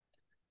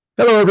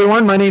Hello,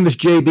 everyone. My name is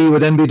JB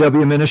with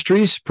NBW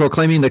Ministries,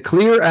 proclaiming the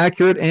clear,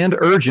 accurate, and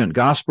urgent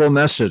gospel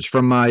message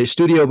from my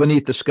studio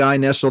beneath the sky,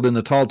 nestled in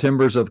the tall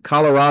timbers of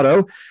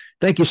Colorado.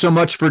 Thank you so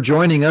much for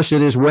joining us.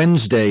 It is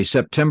Wednesday,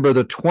 September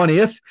the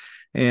 20th,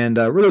 and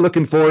really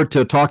looking forward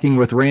to talking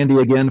with Randy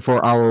again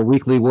for our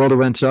weekly world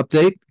events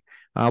update.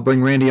 I'll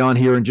bring Randy on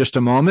here in just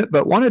a moment,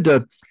 but wanted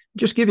to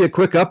just give you a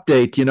quick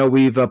update. You know,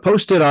 we've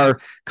posted our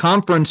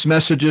conference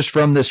messages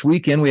from this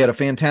weekend. We had a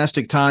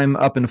fantastic time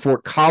up in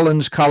Fort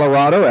Collins,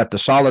 Colorado at the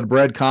Solid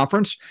Bread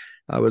Conference.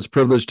 I was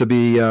privileged to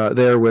be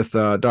there with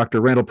Dr.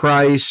 Randall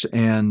Price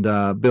and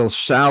Bill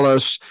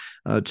Salas,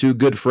 two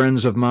good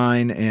friends of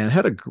mine, and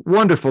had a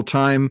wonderful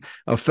time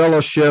of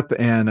fellowship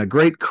and a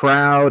great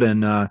crowd.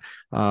 And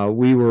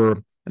we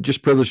were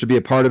just privileged to be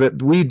a part of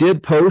it. We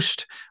did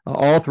post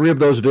all three of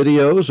those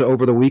videos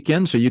over the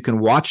weekend, so you can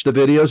watch the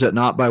videos at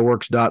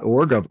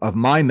notbyworks.org of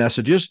my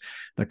messages.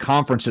 The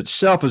conference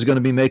itself is going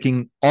to be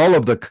making all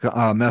of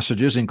the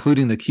messages,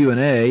 including the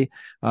Q&A,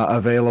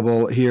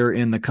 available here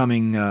in the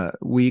coming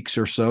weeks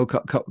or so,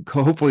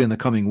 hopefully in the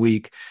coming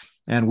week.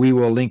 And we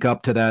will link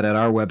up to that at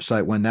our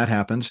website when that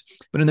happens.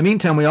 But in the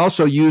meantime, we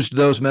also used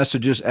those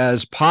messages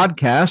as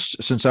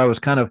podcasts. Since I was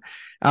kind of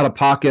out of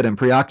pocket and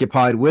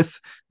preoccupied with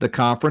the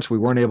conference, we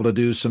weren't able to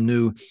do some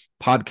new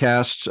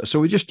podcasts. So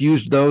we just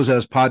used those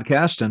as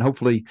podcasts, and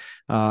hopefully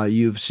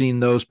you've seen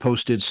those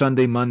posted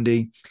Sunday,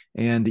 Monday,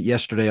 and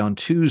yesterday on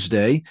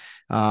Tuesday.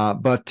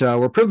 But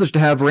we're privileged to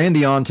have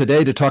Randy on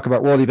today to talk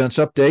about World Events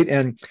Update,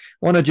 and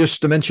want to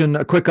just mention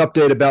a quick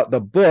update about the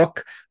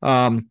book.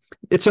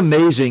 It's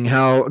amazing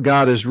how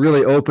God is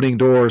really opening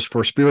doors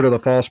for Spirit of the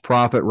False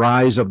Prophet,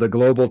 Rise of the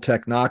Global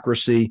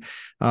Technocracy.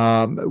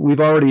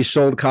 We've already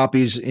sold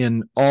copies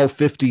in all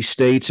 50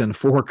 states and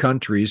 4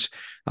 countries,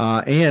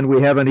 and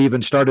we haven't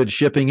even started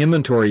shipping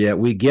inventory yet.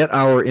 We get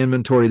our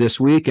inventory this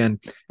week, and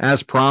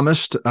as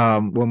promised,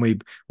 when we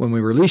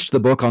released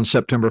the book on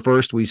September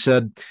 1st, we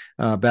said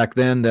back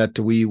then that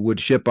we would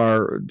ship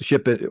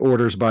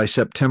orders by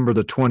September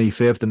the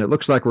 25th, and it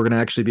looks like we're going to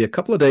actually be a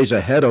couple of days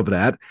ahead of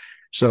that.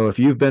 So if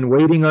you've been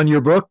waiting on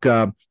your book,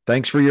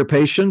 thanks for your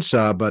patience,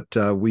 but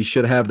we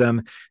should have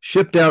them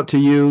shipped out to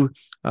you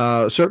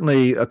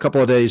certainly a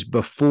couple of days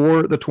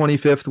before the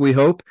 25th, we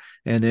hope,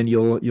 and then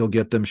you'll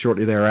get them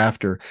shortly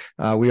thereafter.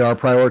 We are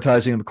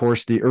prioritizing, of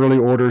course, the early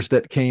orders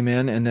that came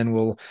in, and then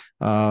we'll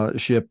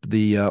ship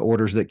the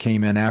orders that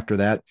came in after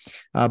that.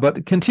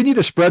 But continue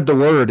to spread the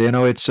word. You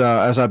know, it's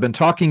as I've been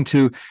talking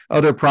to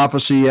other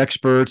prophecy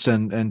experts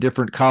and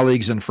different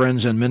colleagues and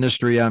friends in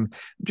ministry, I'm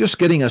just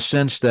getting a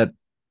sense that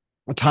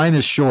time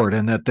is short,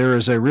 and that there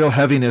is a real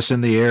heaviness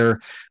in the air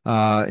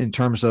in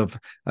terms of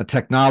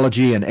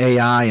technology and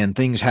AI and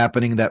things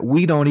happening that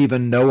we don't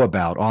even know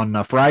about.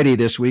 On Friday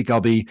this week,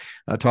 I'll be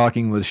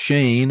talking with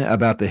Shane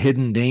about the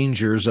hidden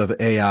dangers of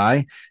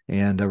AI,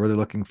 and really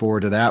looking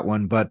forward to that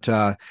one. But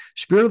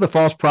Spirit of the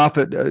False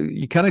Prophet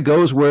kind of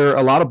goes where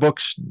a lot of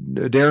books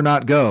dare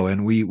not go,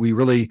 and we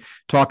really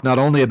talk not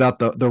only about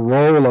the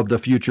role of the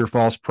future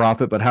false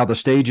prophet, but how the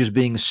stage is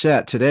being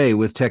set today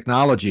with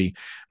technology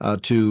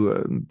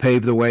to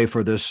pave the way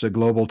for this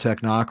global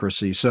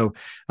technocracy. So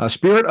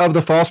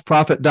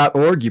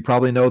spiritofthefalseprophet.org, you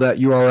probably know that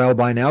URL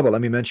by now, but let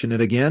me mention it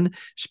again.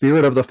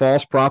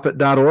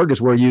 Spiritofthefalseprophet.org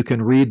is where you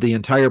can read the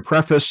entire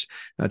preface,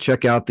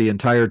 check out the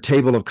entire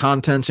table of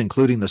contents,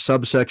 including the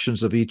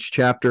subsections of each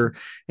chapter,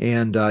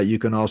 and you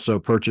can also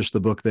purchase the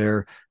book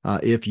there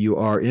if you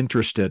are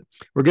interested.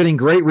 We're getting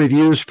great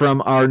reviews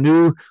from our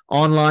new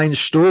online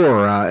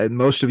store.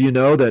 Most of you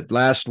know that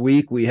last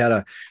week we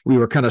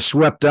were kind of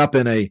swept up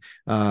in a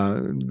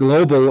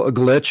global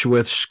glitch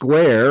with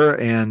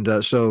Square,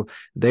 and so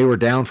they were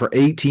down for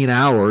 18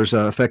 hours,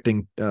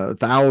 affecting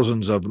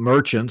thousands of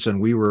merchants,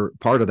 and we were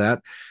part of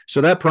that.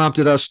 So that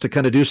prompted us to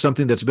kind of do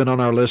something that's been on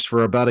our list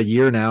for about a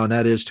year now, and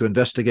that is to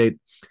investigate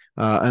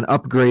an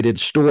upgraded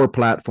store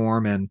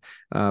platform. And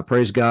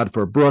praise God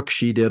for Brooke.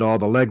 She did all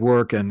the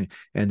legwork and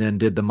then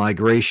did the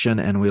migration,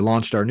 and we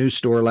launched our new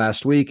store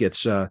last week.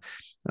 It's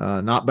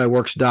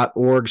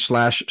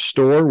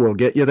notbyworks.org/store will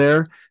get you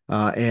there.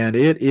 And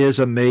it is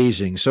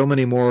amazing. So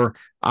many more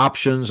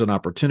options and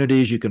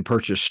opportunities. You can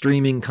purchase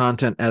streaming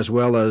content as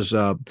well as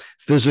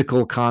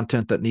physical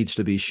content that needs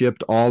to be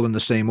shipped, all in the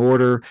same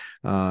order.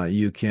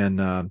 You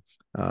can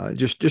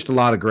just a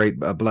lot of great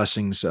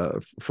blessings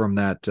from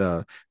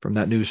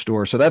that new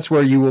store. So that's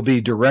where you will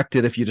be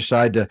directed if you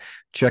decide to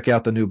check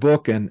out the new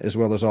book, and as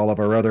well as all of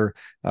our other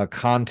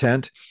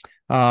content.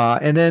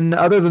 And then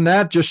other than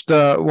that, just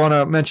want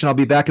to mention I'll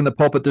be back in the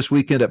pulpit this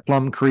weekend at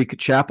Plum Creek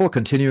Chapel,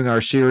 continuing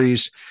our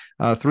series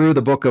through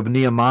the book of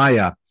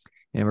Nehemiah.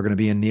 And we're going to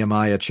be in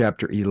Nehemiah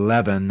chapter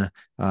 11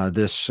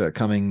 this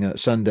coming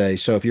Sunday.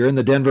 So if you're in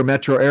the Denver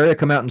metro area,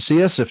 come out and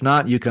see us. If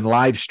not, you can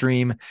live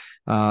stream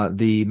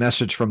the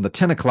message from the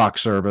 10 o'clock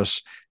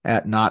service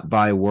at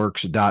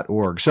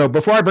notbyworks.org. So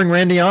before I bring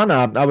Randy on,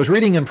 I was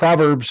reading in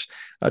Proverbs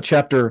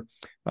chapter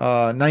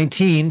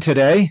 19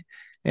 today,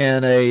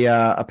 and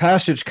a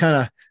passage kind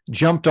of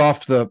jumped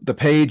off the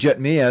page at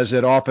me, as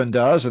it often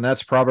does, and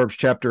that's Proverbs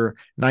chapter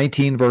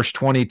 19, verse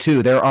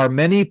 22. There are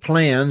many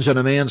plans in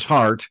a man's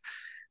heart.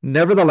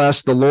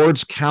 Nevertheless, the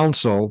Lord's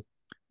counsel,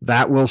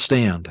 that will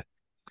stand.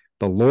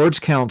 The Lord's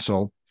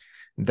counsel,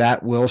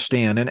 that will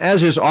stand. And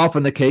as is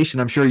often the case,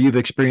 and I'm sure you've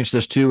experienced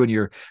this too, when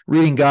you're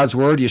reading God's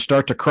word, you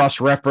start to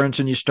cross-reference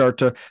and you start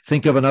to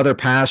think of another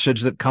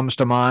passage that comes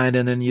to mind,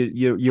 and then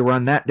you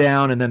run that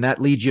down, and then that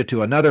leads you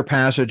to another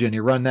passage, and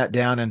you run that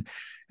down. And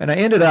I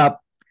ended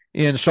up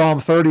in Psalm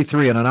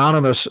 33, an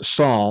anonymous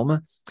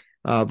psalm,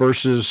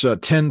 verses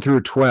 10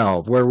 through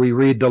 12, where we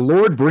read, "The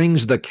Lord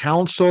brings the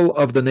counsel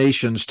of the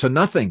nations to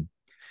nothing.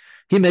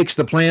 He makes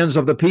the plans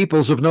of the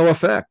peoples of no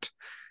effect.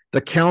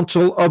 The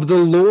counsel of the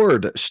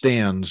Lord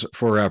stands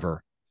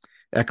forever,"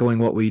 echoing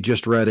what we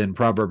just read in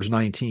Proverbs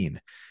 19.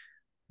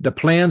 "The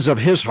plans of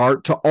his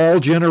heart to all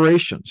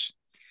generations.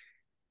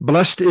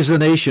 Blessed is the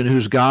nation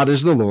whose God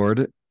is the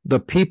Lord,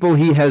 the people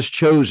he has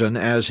chosen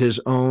as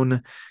his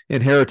own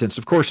inheritance."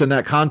 Of course, in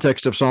that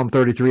context of Psalm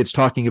 33, it's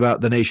talking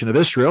about the nation of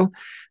Israel,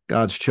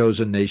 God's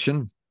chosen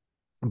nation.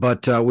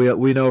 But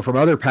we know from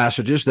other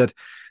passages that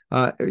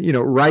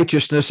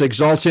righteousness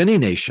exalts any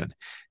nation.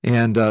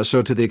 And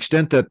so to the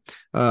extent that,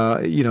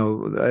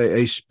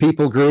 a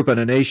people group and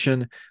a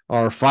nation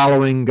are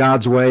following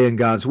God's way and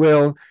God's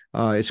will,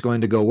 it's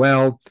going to go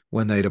well.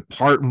 When they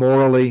depart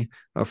morally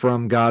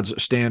from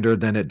God's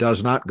standard, then it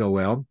does not go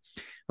well.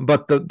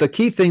 But the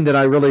key thing that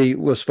I really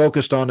was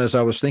focused on as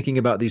I was thinking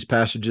about these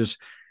passages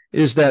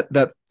is that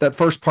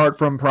first part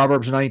from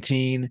Proverbs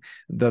 19,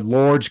 the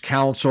Lord's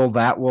counsel,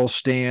 that will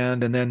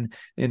stand. And then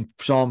in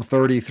Psalm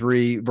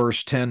 33,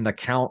 verse 11, the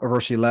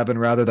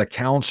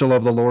counsel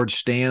of the Lord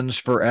stands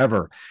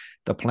forever,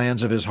 the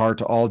plans of his heart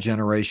to all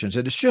generations.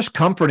 And it's just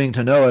comforting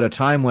to know at a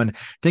time when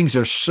things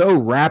are so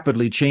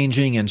rapidly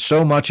changing and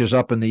so much is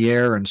up in the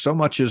air and so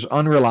much is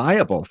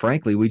unreliable.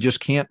 Frankly, we just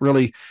can't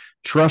really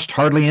trust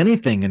hardly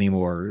anything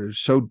anymore. It's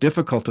so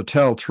difficult to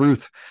tell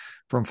truth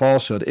from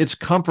falsehood. It's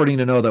comforting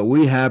to know that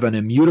we have an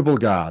immutable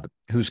God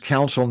whose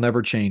counsel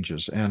never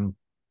changes. And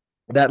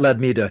that led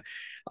me to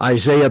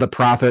Isaiah the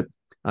prophet,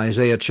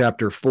 Isaiah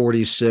chapter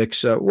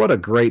 46. What a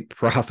great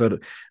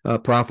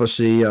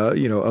prophecy,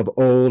 of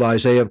old.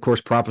 Isaiah, of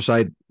course,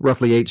 prophesied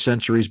roughly 8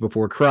 centuries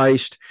before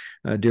Christ,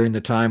 during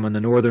the time when the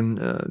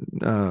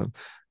northern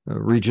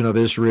region of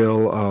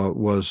Israel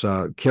was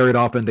carried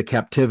off into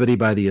captivity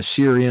by the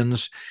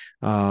Assyrians.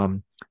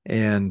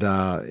 And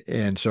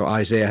so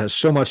Isaiah has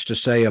so much to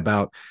say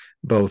about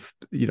both,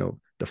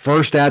 the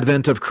first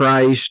advent of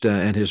Christ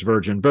and his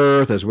virgin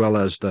birth, as well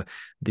as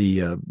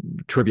the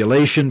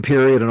tribulation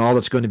period and all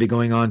that's going to be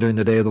going on during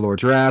the day of the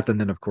Lord's wrath,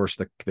 and then of course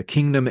the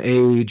kingdom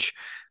age,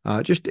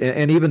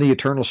 and even the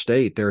eternal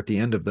state there at the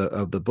end of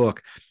the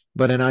book.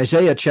 But in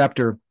Isaiah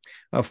chapter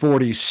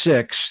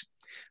 46.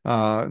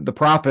 The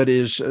prophet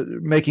is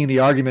making the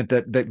argument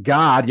that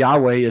God,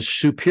 Yahweh, is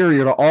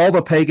superior to all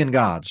the pagan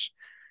gods.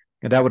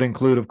 And that would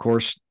include, of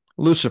course,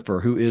 Lucifer,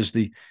 who is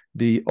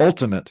the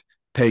ultimate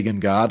pagan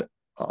god,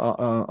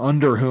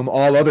 under whom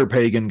all other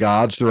pagan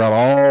gods throughout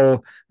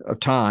all of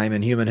time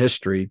and human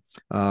history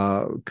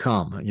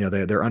come.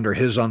 They're under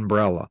his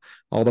umbrella.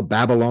 All the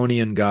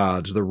Babylonian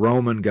gods, the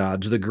Roman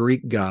gods, the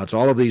Greek gods,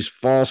 all of these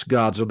false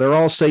gods, they're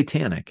all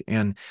satanic,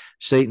 and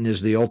Satan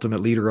is the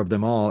ultimate leader of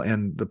them all.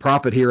 And the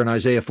prophet here in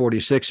Isaiah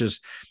 46 is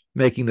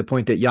making the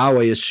point that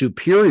Yahweh is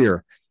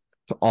superior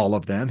to all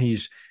of them.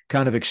 He's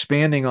kind of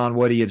expanding on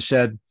what he had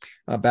said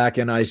back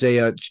in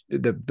Isaiah,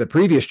 the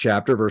previous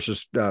chapter,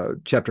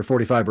 chapter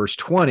 45, verse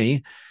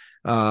 20,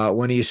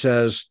 when he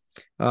says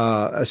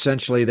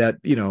essentially that,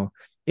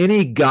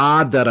 any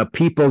god that a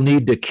people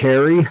need to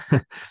carry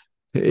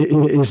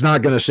is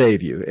not going to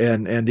save you.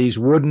 And these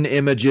wooden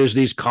images,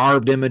 these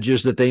carved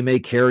images that they may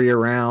carry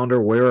around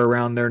or wear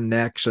around their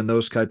necks and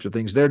those types of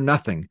things, they're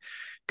nothing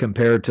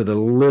compared to the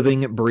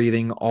living,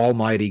 breathing,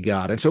 almighty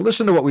God. And so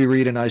listen to what we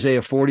read in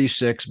Isaiah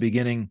 46,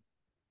 beginning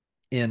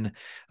in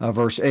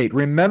verse 8.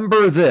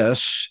 "Remember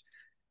this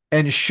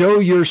and show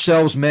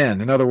yourselves men."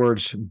 In other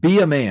words, be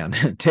a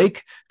man.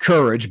 Take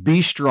courage,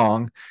 be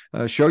strong,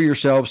 show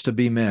yourselves to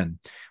be men.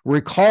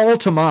 "Recall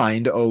to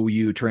mind, O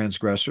you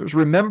transgressors,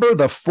 remember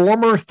the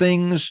former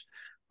things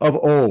of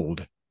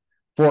old,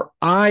 for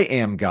I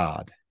am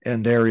God,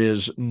 and there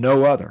is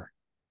no other.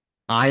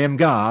 I am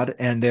God,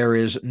 and there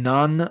is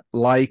none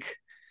like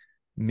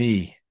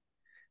me."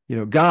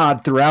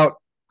 God throughout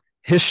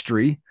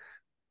history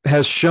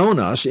has shown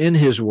us in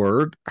his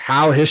word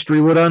how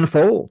history would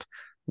unfold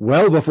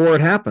well before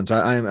it happens.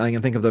 I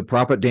can think of the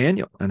prophet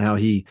Daniel and how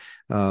he,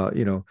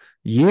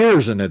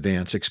 years in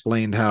advance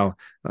explained how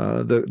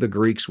the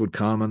Greeks would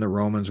come and the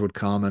Romans would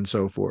come and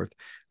so forth.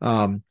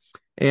 All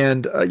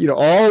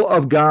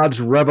of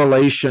God's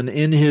revelation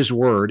in his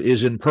word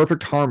is in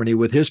perfect harmony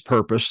with his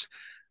purpose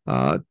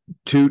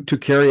to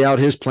carry out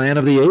his plan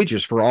of the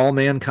ages for all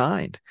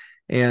mankind.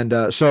 And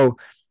that's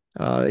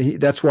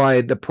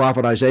why the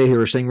prophet Isaiah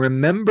here is saying,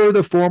 remember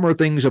the former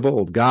things of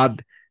old.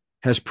 God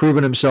has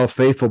proven himself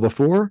faithful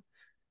before,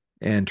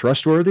 and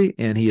trustworthy,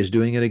 and he is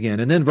doing it again.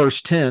 And then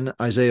verse 10,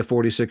 Isaiah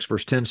 46,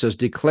 verse 10 says,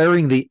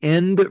 declaring the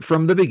end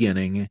from the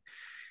beginning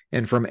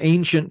and from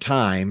ancient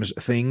times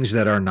things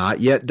that are not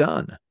yet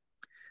done.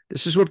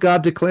 This is what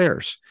God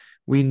declares.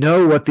 We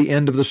know what the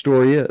end of the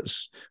story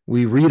is.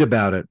 We read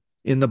about it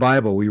in the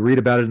Bible. We read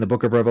about it in the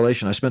book of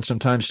Revelation. I spent some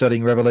time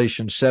studying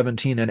Revelation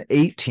 17 and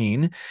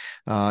 18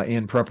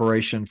 in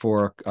preparation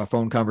for a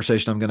phone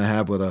conversation I'm going to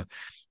have with a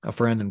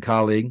friend and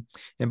colleague.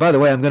 And by the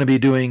way, I'm going to be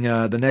doing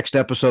the next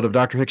episode of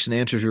Dr. Hixson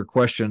Answers Your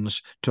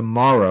Questions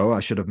tomorrow.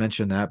 I should have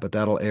mentioned that, but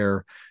that'll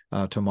air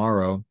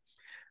tomorrow.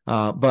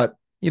 But,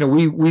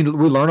 we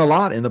learn a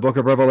lot in the book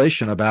of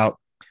Revelation about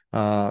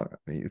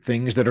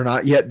things that are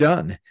not yet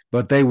done,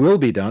 but they will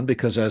be done,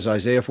 because as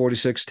Isaiah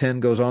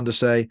 46:10 goes on to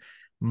say,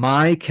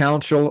 my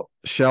counsel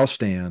shall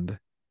stand,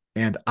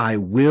 and I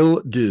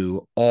will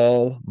do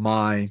all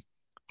my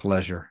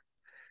pleasure.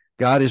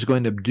 God is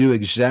going to do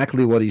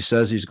exactly what he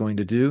says he's going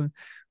to do.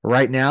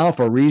 Right now,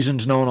 for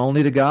reasons known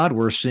only to God,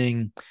 we're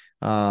seeing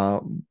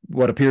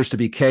what appears to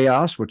be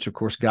chaos, which, of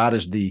course, God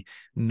is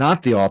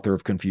not the author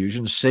of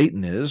confusion.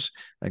 Satan is.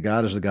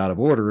 God is the God of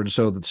order. And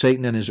so that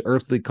Satan and his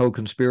earthly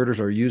co-conspirators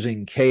are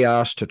using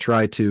chaos to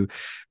try to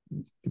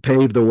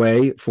pave the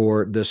way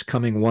for this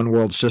coming one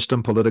world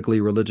system,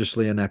 politically,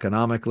 religiously, and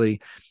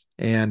economically.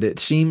 And it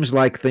seems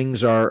like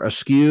things are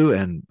askew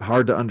and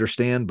hard to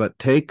understand, but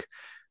take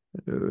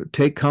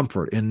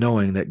comfort in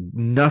knowing that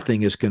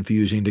nothing is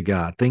confusing to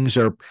God. Things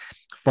are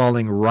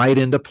falling right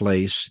into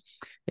place.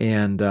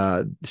 And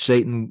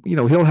Satan,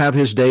 he'll have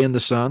his day in the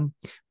sun,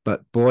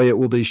 but boy, it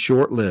will be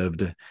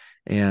short-lived,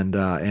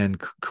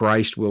 and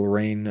Christ will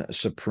reign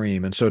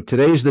supreme. And so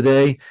today's the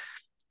day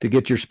to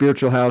get your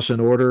spiritual house in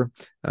order,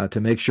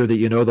 to make sure that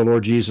you know the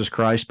Lord Jesus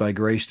Christ by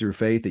grace through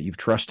faith, that you've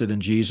trusted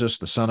in Jesus,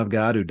 the Son of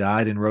God, who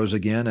died and rose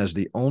again as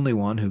the only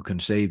one who can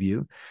save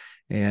you.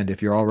 And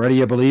if you're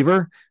already a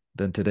believer,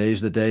 then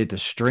today's the day to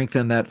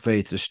strengthen that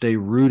faith, to stay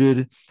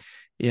rooted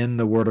in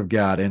the Word of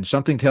God. And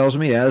something tells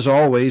me, as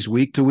always,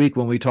 week to week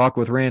when we talk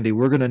with Randy,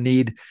 we're going to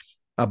need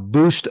a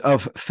boost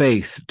of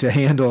faith to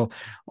handle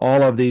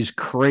all of these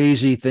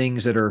crazy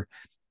things that are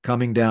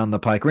coming down the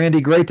pike.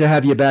 Randy, great to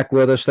have you back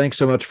with us. Thanks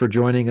so much for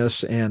joining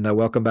us, and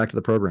welcome back to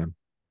the program.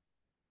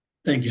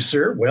 Thank you,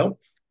 sir. Well,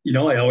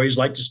 I always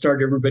like to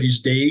start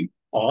everybody's day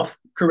off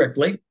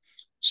correctly.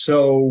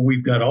 So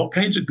we've got all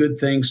kinds of good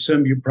things.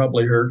 Some you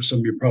probably heard, some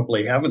you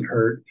probably haven't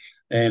heard.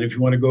 And if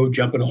you want to go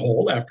jump in a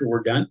hole after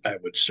we're done, I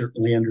would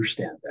certainly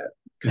understand that.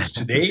 Because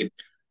today,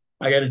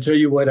 I got to tell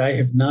you what, I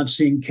have not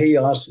seen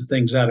chaos and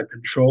things out of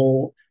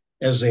control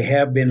as they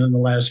have been in the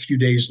last few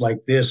days like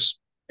this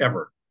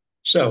ever.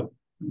 So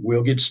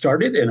we'll get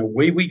started and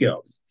away we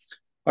go.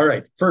 All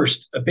right.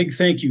 First, a big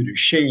thank you to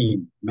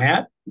Shane,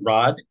 Matt,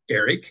 Rod,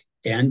 Eric,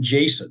 and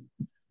Jason.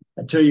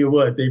 I tell you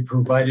what, they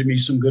provided me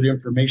some good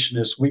information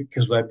this week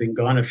because I've been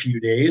gone a few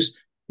days,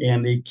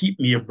 and they keep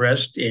me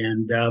abreast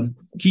and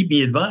keep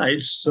me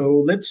advised.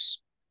 So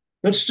let's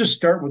just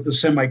start with the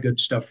semi-good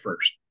stuff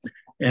first.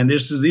 And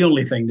this is the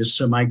only thing that's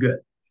semi-good.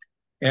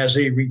 As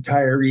a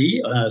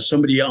retiree,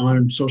 somebody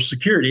on Social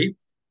Security,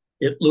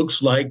 it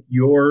looks like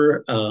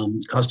your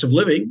cost of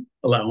living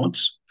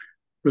allowance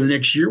for the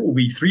next year will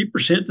be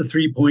 3% to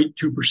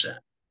 3.2%.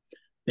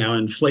 Now,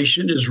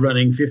 inflation is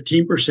running 15%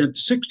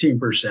 to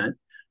 16%,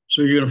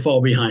 so you're going to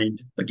fall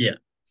behind again.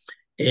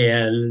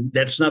 And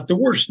that's not the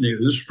worst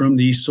news from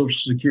the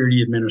Social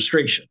Security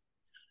Administration.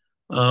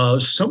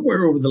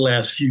 Somewhere over the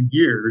last few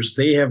years,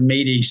 they have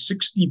made a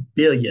 $60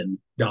 billion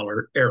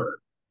error.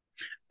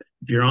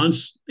 If you're on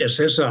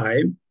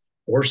SSI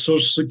or Social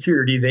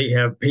Security, they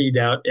have paid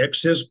out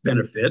excess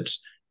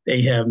benefits.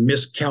 They have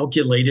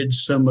miscalculated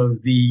some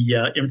of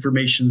the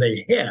information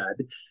they had.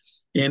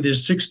 And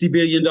there's $60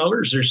 billion.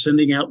 They're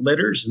sending out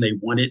letters and they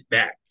want it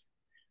back.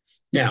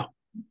 Now,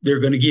 they're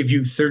going to give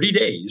you 30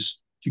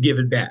 days to give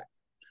it back.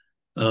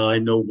 I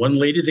know one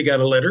lady that got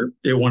a letter.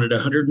 They wanted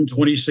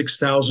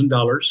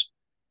 $126,000.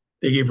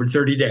 They gave her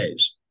 30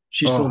 days.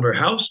 She sold her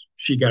house.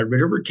 She got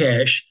rid of her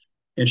cash,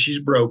 and she's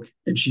broke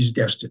and she's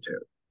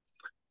destitute.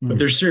 But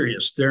they're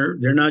serious. They're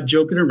not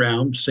joking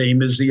around.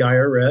 Same as the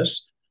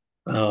IRS.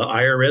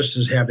 IRS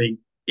is having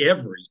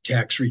every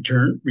tax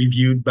return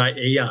reviewed by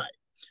AI.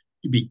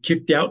 You'd be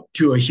kicked out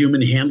to a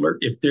human handler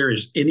if there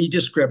is any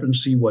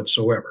discrepancy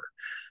whatsoever.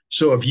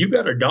 So if you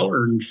got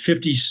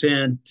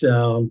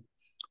 $1.50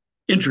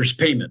 interest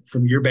payment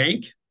from your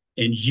bank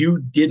and you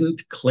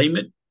didn't claim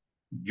it,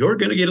 you're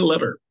going to get a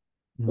letter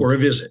or a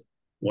visit,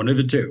 one of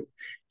the two.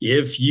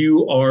 If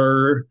you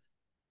are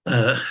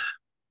a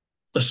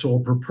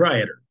sole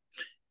proprietor,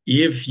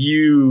 if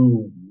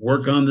you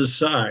work on the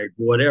side,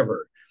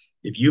 whatever,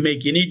 if you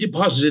make any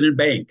deposit in a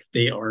bank,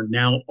 they are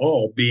now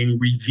all being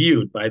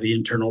reviewed by the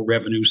Internal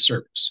Revenue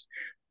Service.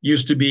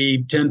 Used to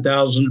be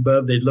 10,000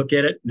 above, they'd look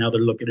at it. Now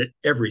they're looking at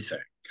everything.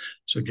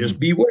 So just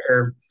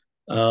beware.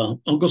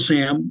 Uncle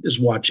Sam is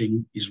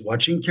watching. He's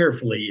watching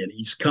carefully, and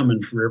he's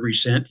coming for every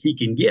cent he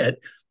can get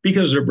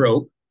because they're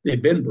broke.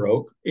 They've been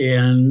broke.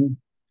 And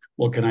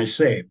what can I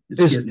say?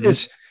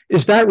 Is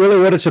Is that really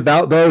what it's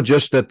about, though?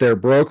 Just that they're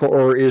broke,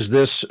 or is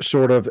this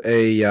sort of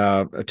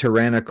a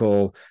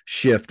tyrannical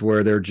shift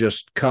where they're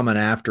just coming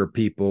after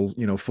people,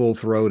 full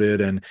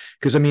throated? And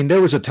because I mean, there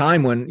was a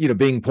time when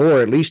being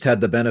poor at least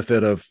had the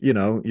benefit of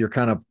you're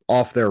kind of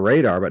off their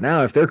radar. But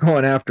now, if they're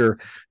going after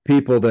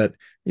people that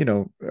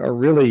are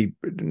really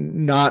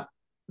not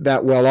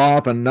that well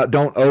off and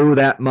don't owe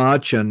that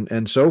much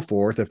and so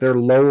forth, if they're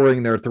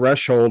lowering their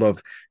threshold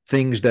of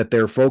things that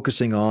they're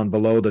focusing on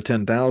below the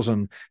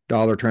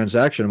 $10,000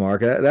 transaction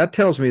mark, that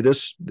tells me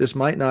this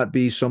might not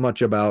be so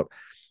much about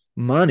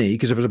money,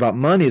 because if it was about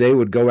money, they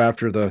would go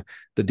after the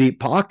deep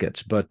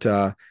pockets. But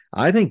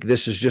I think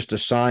this is just a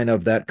sign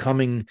of that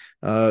coming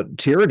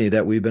tyranny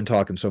that we've been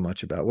talking so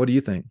much about. What do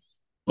you think?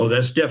 Oh,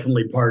 that's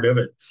definitely part of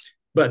it.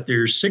 But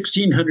there's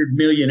 1,600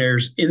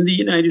 millionaires in the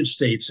United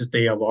States that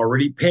they have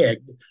already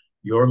pegged.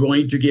 You're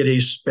going to get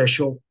a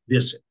special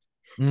visit.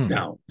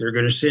 Now, they're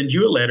going to send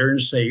you a letter and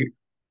say,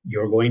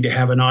 you're going to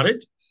have an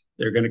audit.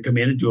 They're going to come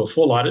in and do a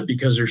full audit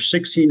because there's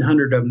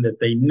 1,600 of them that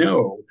they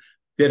know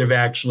that have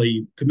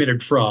actually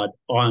committed fraud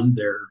on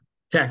their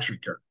tax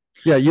return.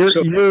 Yeah,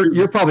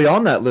 you're probably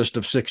on that list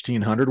of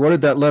 1,600. What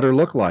did that letter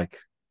look like?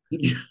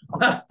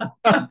 I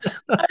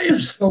am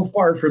so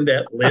far from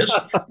that list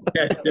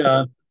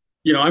that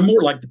I'm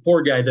more like the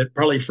poor guy that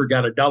probably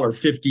forgot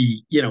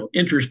 $1.50,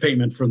 interest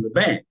payment from the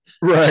bank.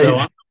 Right. So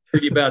I'm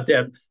worried about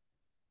that.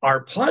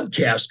 Our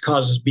podcast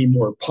causes me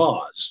more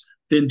pause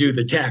than do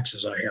the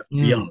taxes, I have to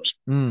be honest.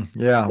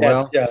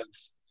 Yeah,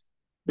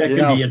 that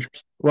can be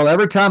interesting. Well,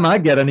 every time I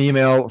get an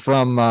email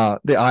from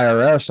the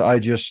IRS, I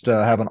just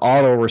have an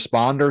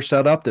autoresponder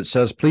set up that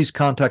says, please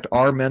contact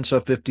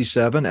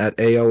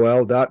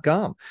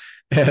rmensa57@aol.com.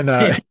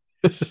 And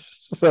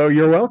so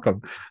you're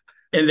welcome.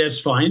 And that's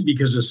fine,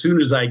 because as soon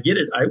as I get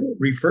it, I will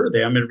refer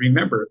them. And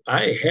remember,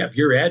 I have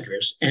your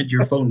address and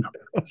your phone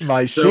number.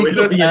 My so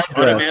it'll be an address.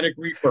 Automatic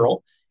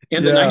referral.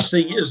 And the nice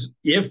thing is,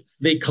 if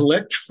they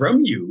collect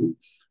from you,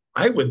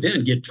 I would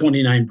then get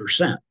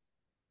 29%.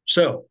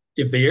 So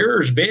if the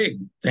error is big,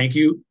 thank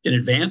you in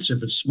advance.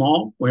 If it's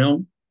small,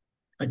 well,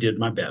 I did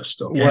my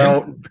best. Okay.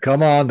 Well,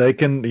 come on, they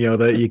can,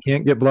 you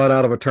can't get blood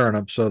out of a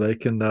turnip, so they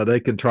can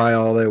try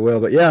all they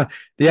will. But yeah,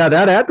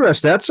 that address,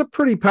 that's a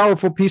pretty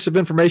powerful piece of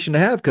information to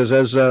have, because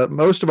as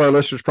most of our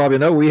listeners probably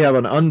know, we have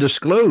an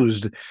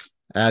undisclosed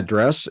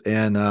address,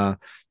 and I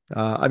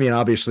mean,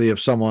 obviously, if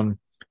someone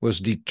was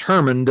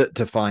determined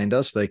to find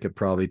us, they could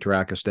probably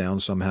track us down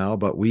somehow.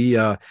 But we've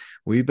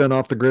been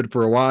off the grid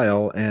for a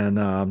while,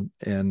 and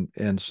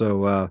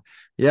so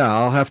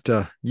I'll have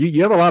to.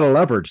 You have a lot of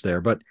leverage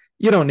there, but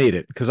you don't need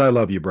it, because I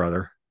love you,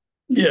 brother.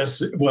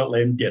 Yes, well,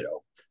 and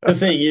ditto. The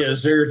thing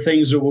is, there are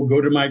things that will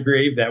go to my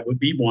grave. That would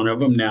be one of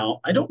them.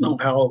 Now, I don't know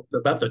how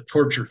about the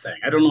torture thing.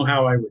 I don't know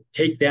how I would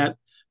take that,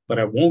 but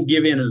I won't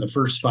give in the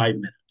first 5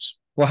 minutes.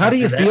 Well, how do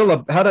you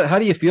feel? How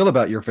do you feel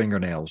about your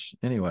fingernails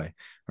anyway?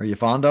 Are you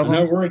fond of them?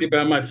 I'm not worried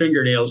about my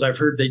fingernails. I've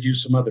heard they do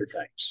some other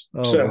things.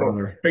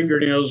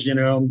 Fingernails,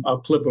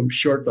 I'll clip them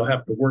short. They'll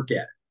have to work at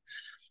it.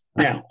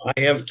 Now,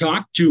 I have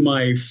talked to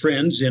my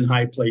friends in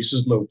high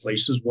places, low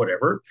places,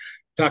 whatever.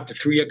 Talked to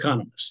 3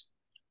 economists.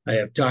 I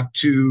have talked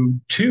to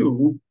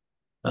 2,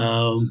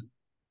 what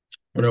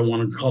I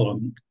want to call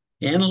them,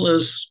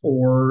 analysts,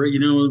 or,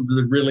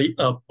 they're really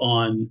up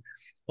on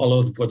all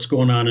of what's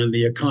going on in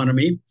the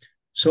economy.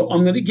 So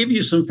I'm going to give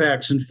you some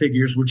facts and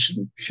figures, which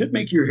should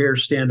make your hair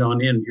stand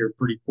on end here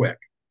pretty quick.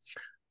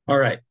 All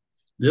right.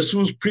 This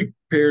was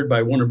prepared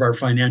by one of our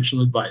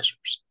financial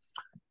advisors.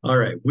 All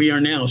right. We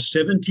are now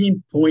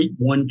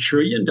 $17.1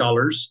 trillion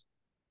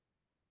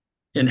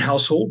in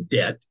household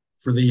debt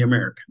for the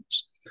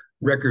Americans.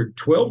 Record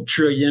 12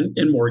 trillion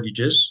in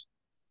mortgages,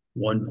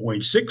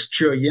 1.6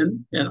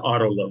 trillion in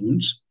auto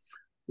loans,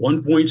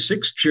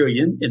 1.6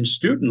 trillion in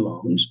student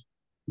loans,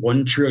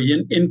 1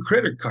 trillion in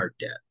credit card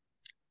debt.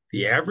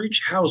 The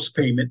average house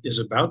payment is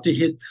about to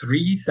hit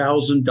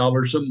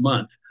 $3,000 a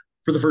month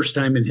for the first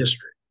time in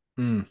history.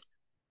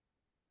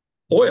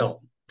 Oil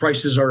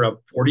prices are up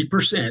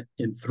 40%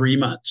 in 3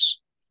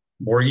 months.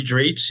 Mortgage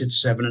rates hit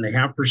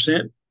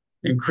 7.5%,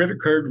 and credit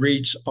card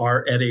rates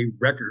are at a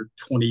record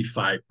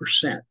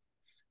 25%.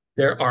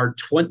 There are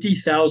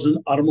 20,000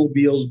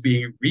 automobiles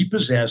being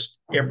repossessed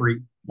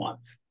every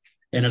month,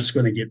 and it's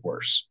going to get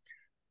worse.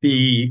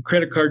 The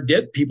credit card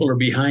debt people are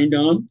behind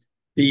on.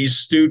 These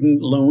student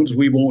loans,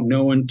 we won't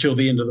know until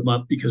the end of the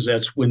month, because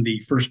that's when the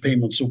first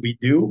payments will be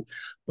due.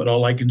 But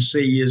all I can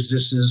say is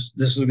this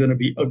is going to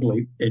be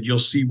ugly, and you'll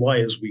see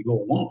why as we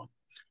go along.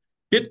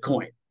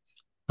 Bitcoin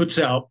puts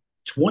out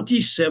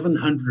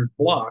 2,700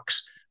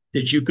 blocks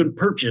that you can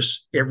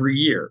purchase every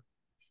year.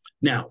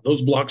 Now,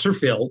 those blocks are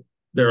filled.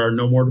 There are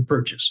no more to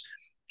purchase.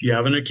 If you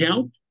have an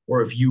account,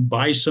 or if you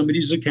buy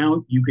somebody's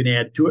account, you can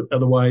add to it.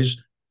 Otherwise,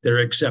 they're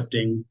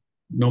accepting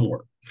no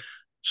more.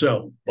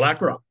 So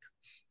BlackRock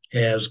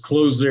has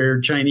closed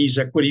their Chinese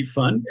equity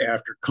fund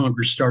after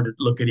Congress started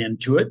looking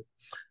into it.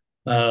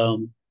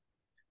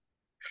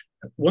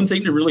 One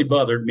thing that really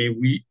bothered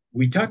me,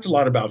 we talked a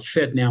lot about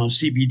FedNow and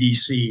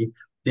CBDC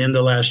the end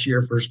of last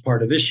year, first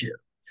part of this year.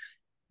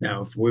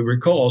 Now, if we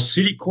recall,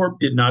 Citicorp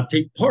did not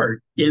take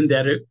part in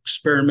that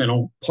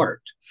experimental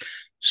part.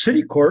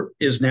 Citicorp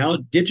is now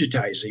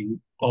digitizing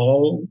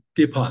all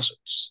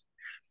deposits.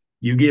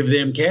 You give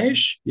them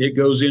cash, it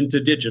goes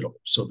into digital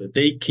so that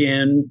they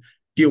can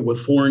deal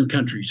with foreign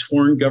countries,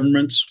 foreign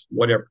governments,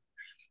 whatever.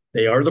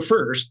 They are the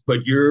first, but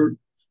you're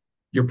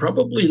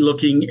probably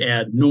looking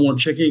at no more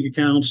checking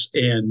accounts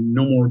and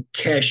no more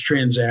cash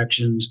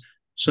transactions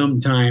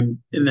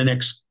sometime in the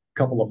next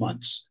couple of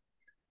months.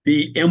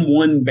 The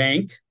M1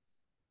 Bank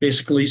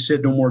basically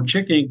said no more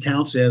checking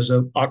accounts as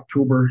of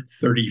October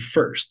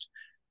 31st.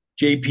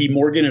 JP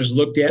Morgan has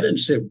looked at it and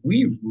said,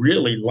 we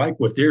really like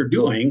what they're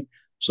doing,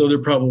 so they're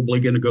probably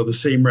going to go the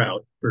same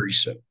route very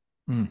soon.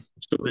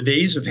 So the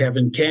days of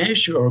having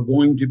cash are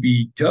going to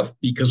be tough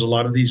because a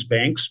lot of these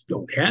banks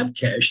don't have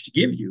cash to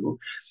give you,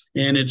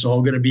 and it's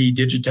all going to be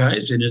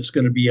digitized and it's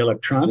going to be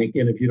electronic.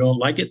 And if you don't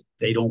like it,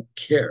 they don't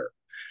care.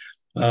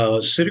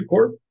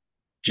 Citicorp,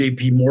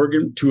 JP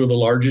Morgan, two of the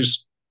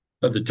largest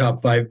of the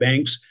top 5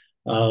 banks,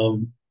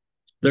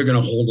 they're going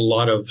to hold a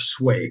lot of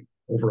sway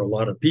over a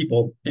lot of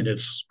people, and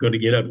it's going to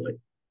get ugly.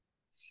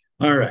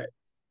 All right.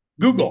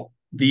 Google,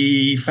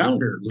 the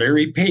founder,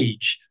 Larry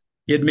Page,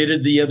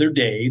 admitted the other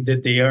day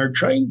that they are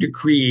trying to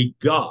create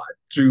God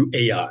through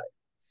AI.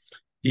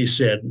 He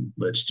said,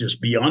 let's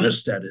just be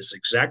honest, that is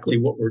exactly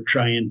what we're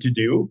trying to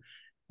do.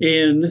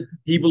 And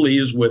he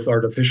believes with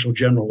artificial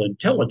general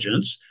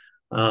intelligence,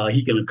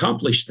 he can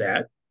accomplish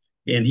that.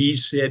 And he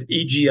said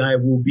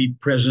AGI will be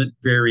present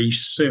very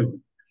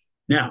soon.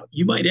 Now,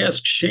 you might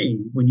ask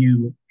Shane when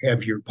you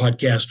have your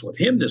podcast with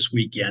him this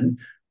weekend,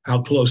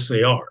 how close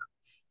they are.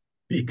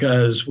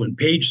 Because when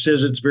Page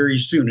says it's very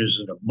soon, is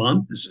it a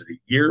month? Is it a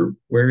year?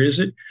 Where is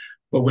it?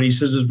 But when he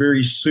says it's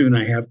very soon,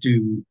 I have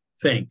to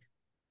think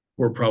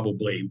we're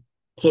probably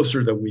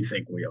closer than we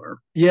think we are.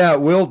 Yeah,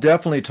 we'll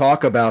definitely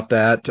talk about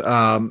that.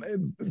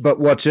 But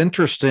what's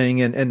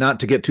interesting, and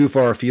not to get too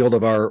far afield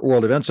of our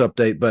world events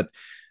update, but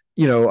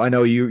I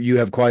know you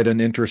have quite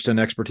an interest and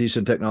expertise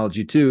in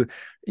technology too.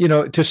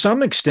 To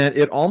some extent,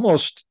 it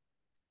almost,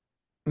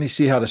 let me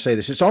see how to say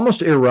this. It's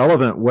almost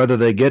irrelevant whether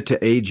they get to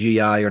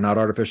AGI or not,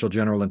 artificial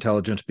general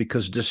intelligence,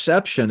 because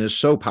deception is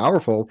so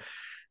powerful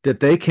that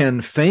they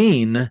can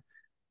feign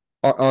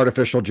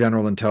artificial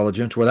general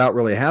intelligence without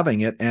really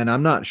having it. And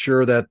I'm not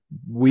sure that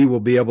we will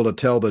be able to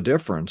tell the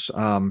difference.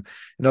 In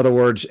other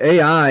words,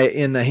 AI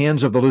in the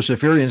hands of the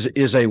Luciferians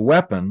is a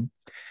weapon.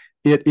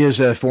 It is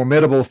a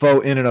formidable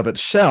foe in and of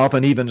itself.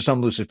 And even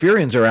some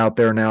Luciferians are out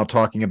there now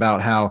talking about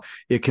how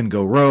it can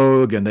go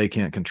rogue and they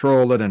can't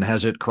control it. And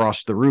has it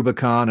crossed the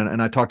Rubicon?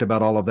 And I talked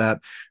about all of that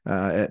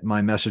at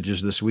my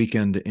messages this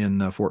weekend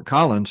in Fort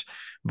Collins.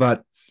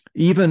 But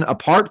even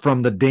apart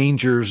from the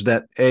dangers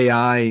that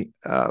AI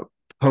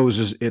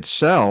poses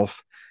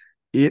itself,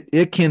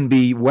 it can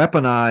be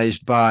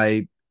weaponized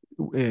by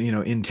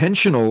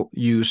intentional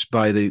use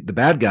by the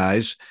bad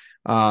guys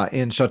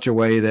in such a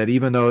way that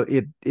even though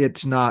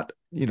it's not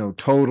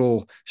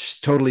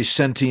totally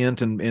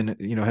sentient and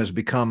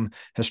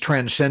has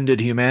transcended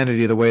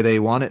humanity the way they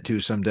want it to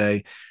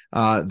someday,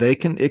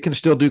 it can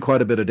still do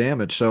quite a bit of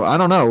damage. So I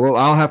don't know. Well,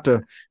 I'll have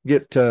to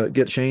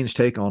get Shane's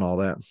take on all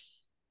that.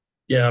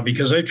 Yeah,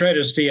 because I try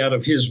to stay out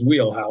of his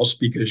wheelhouse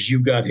because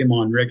you've got him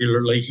on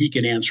regularly. He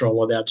can answer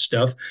all of that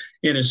stuff,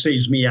 and it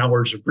saves me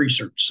hours of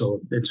research.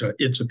 So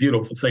it's a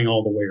beautiful thing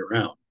all the way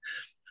around.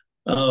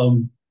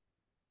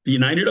 The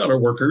United Auto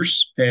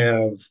Workers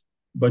have a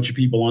bunch of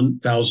people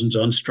thousands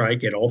on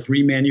strike at all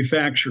 3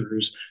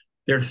 manufacturers.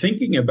 They're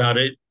thinking about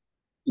it,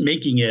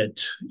 making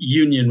it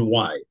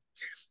union-wide.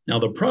 Now,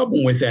 the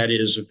problem with that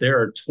is if there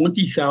are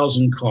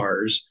 20,000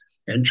 cars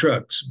and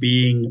trucks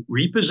being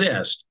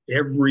repossessed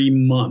every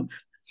month,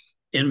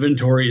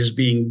 inventory is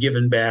being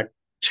given back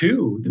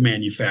to the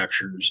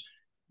manufacturers.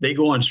 They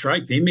go on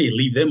strike, they may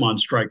leave them on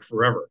strike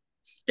forever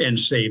and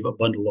save a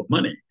bundle of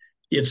money.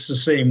 It's the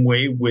same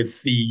way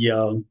with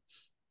the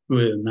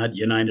not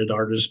United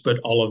Artists, but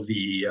all of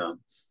the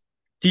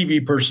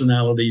TV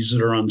personalities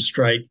that are on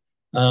strike.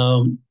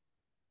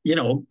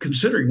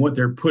 Considering what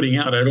they're putting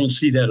out, I don't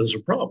see that as a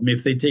problem.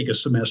 If they take a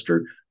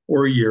semester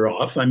or a year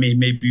off, I mean,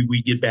 maybe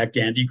we get back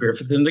to Andy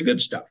Griffith and the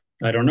good stuff.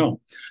 I don't know.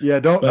 Yeah,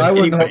 I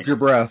wouldn't hold your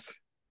breath.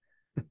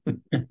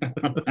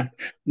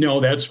 No,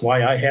 that's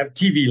why I have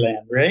TV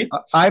Land, right?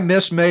 I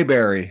miss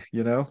Mayberry,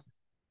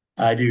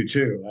 I do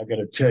too. I got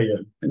to tell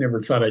you, I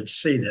never thought I'd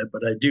say that,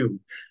 but I do.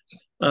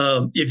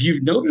 If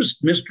you've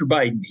noticed Mr.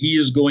 Biden, he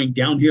is going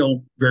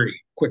downhill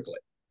very quickly.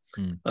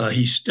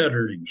 He's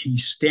stuttering.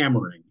 He's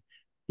stammering.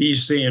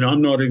 He's saying,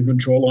 I'm not in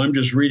control. I'm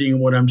just reading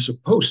what I'm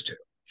supposed to.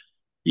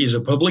 He's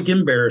a public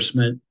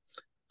embarrassment.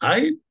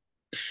 I'm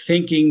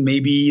thinking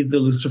maybe the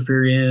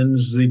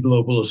Luciferians, the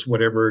globalists,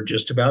 whatever, are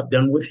just about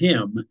done with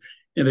him.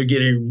 And they're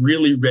getting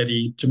really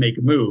ready to make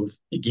a move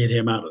and get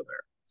him out of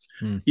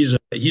there.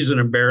 He's an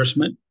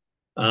embarrassment.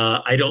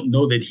 I don't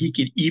know that he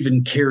could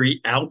even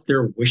carry out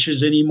their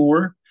wishes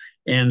anymore.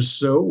 And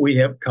so we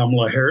have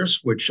Kamala Harris,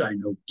 which I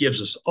know gives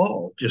us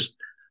all just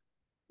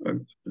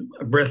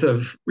a breath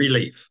of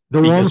relief.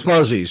 The warm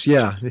fuzzies,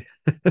 yeah.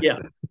 Yeah.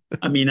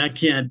 I mean, I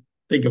can't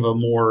think of a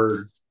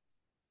more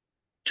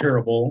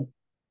terrible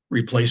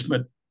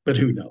replacement, but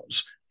who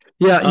knows?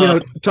 Yeah,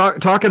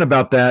 talking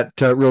about that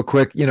real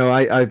quick.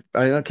 I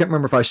can't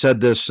remember if I said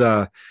this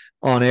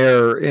on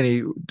air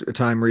any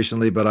time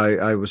recently, but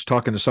I was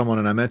talking to someone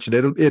and I mentioned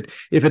it.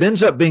 If it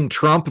ends up being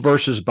Trump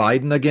versus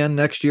Biden again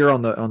next year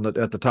on the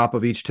at the top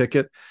of each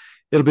ticket,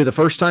 it'll be the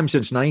first time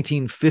since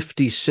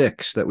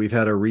 1956 that we've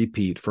had a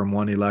repeat from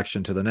one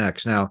election to the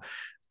next. Now,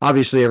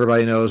 obviously,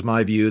 everybody knows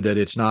my view that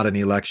it's not an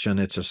election,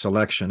 it's a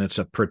selection, it's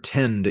a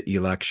pretend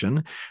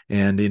election.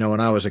 And, when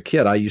I was a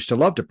kid, I used to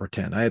love to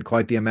pretend. I had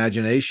quite the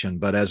imagination.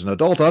 But as an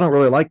adult, I don't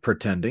really like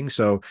pretending.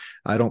 So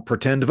I don't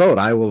pretend to vote.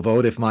 I will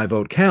vote if my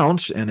vote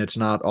counts and it's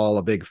not all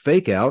a big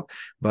fake out.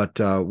 But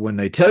when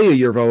they tell you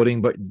you're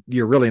voting, but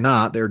you're really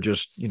not, they're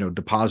just,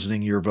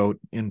 depositing your vote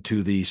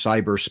into the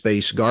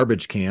cyberspace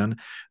garbage can.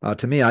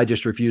 To me, I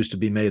just refuse to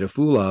be made a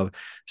fool of.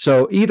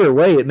 So either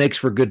way, it makes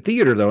for good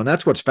theater, though. And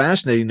that's what's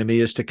fascinating to me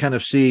is to kind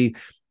of see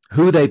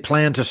who they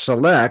plan to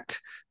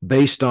select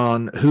based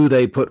on who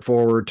they put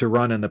forward to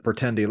run in the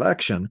pretend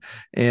election.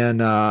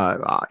 And,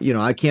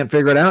 I can't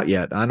figure it out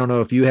yet. I don't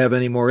know if you have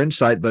any more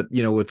insight, but,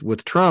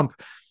 with Trump,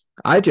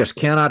 I just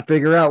cannot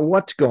figure out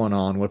what's going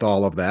on with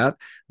all of that.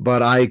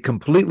 But I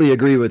completely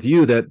agree with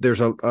you that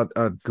there's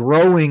a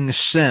growing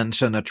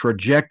sense and a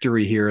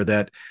trajectory here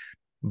that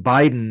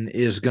Biden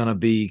is going to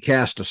be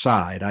cast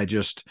aside. I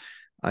just,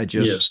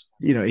 Yes.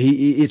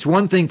 it's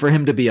one thing for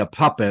him to be a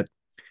puppet.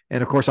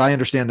 And of course, I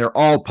understand they're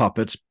all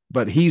puppets,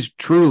 but he's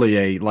truly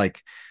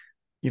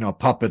a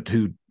puppet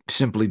who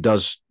simply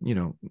does,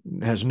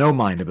 has no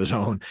mind of his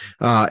own.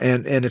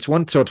 And it's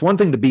one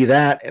thing to be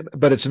that,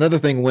 but it's another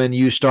thing when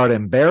you start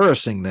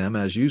embarrassing them,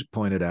 as you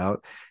pointed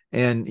out,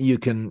 and you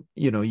can,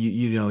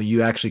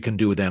 you actually can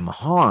do them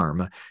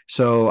harm.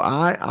 So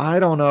I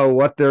don't know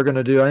what they're going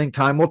to do. I think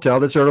time will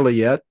tell. It's early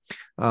yet.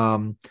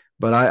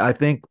 But I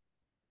think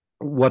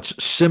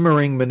what's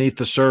simmering beneath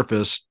the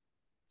surface,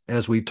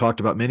 as we've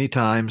talked about many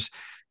times,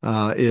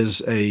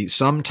 is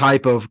some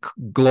type of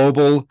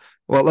global,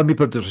 well, let me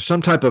put this,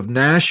 some type of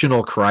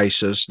national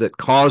crisis that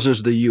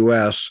causes the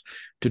U.S.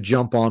 to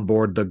jump on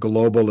board the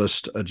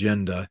globalist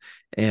agenda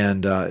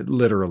and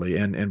literally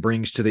and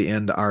brings to the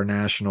end our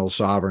national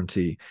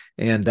sovereignty.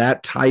 And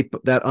that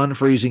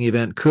unfreezing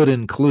event could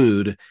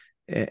include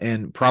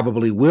and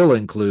probably will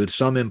include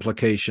some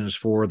implications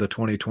for the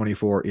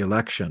 2024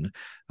 election.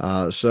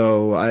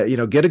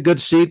 So, get a good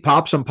seat,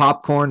 pop some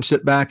popcorn,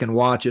 sit back and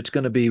watch. It's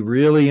going to be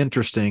really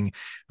interesting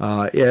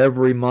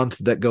every month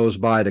that goes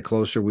by, the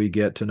closer we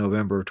get to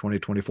November of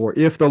 2024,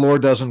 if the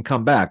Lord doesn't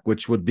come back,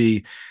 which would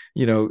be,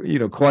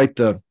 quite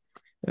the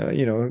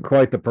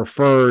quite the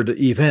preferred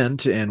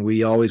event. And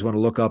we always want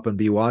to look up and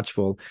be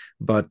watchful.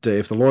 But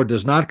if the Lord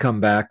does not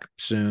come back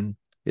soon,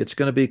 it's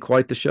going to be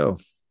quite the show.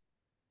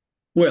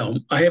 Well,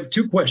 I have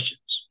two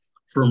questions.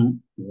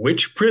 From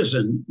which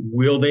prison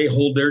will they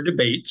hold their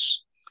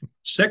debates?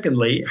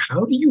 Secondly,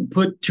 how do you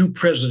put two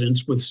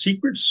presidents with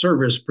Secret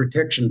Service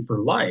protection for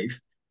life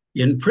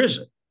in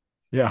prison?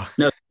 Yeah.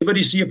 Now, does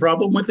anybody see a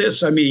problem with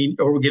this? I mean,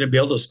 are we going to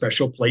build a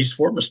special place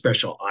for them, a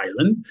special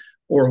island,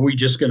 or are we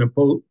just going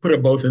to put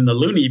them both in the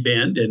loony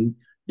bin and,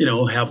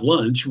 have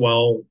lunch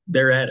while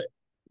they're at it?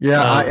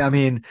 Yeah, I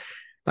mean,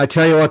 I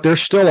tell you what,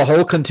 there's still a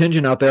whole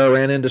contingent out there. I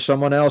ran into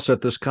someone else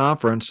at this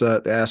conference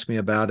that asked me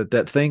about it,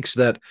 that thinks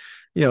that,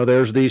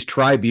 there's these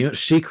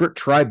secret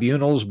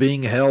tribunals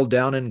being held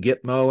down in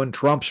Gitmo, and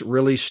Trump's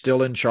really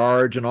still in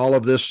charge, and all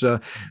of this,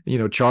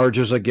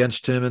 charges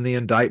against him and the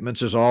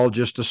indictments is all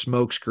just a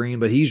smokescreen,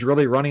 but he's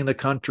really running the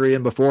country.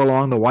 And before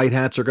long, the white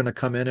hats are going to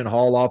come in and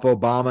haul off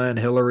Obama and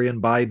Hillary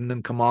and Biden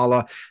and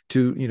Kamala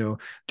to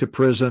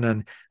prison.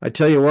 And I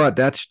tell you what,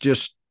 that's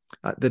just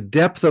the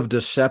depth of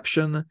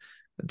deception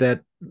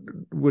that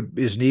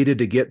is needed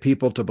to get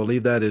people to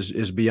believe that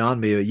is beyond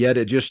me. Yet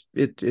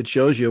it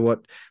shows you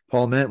what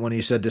Paul meant when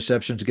he said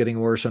deception's getting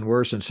worse and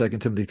worse in 2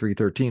 Timothy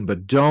 3:13.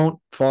 But don't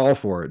fall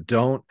for it.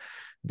 Don't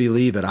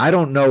believe it. I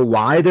don't know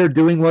why they're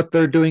doing what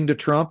they're doing to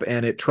Trump,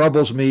 and it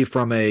troubles me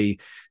from a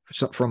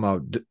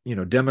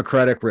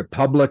Democratic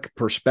Republic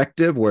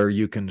perspective, where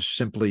you can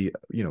simply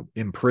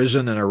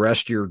imprison and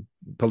arrest your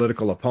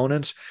political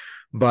opponents.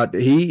 But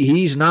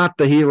he's not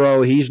the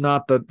hero. He's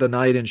not the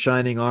knight in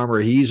shining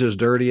armor. He's as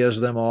dirty as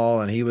them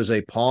all. And he was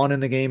a pawn in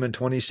the game in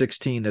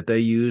 2016 that they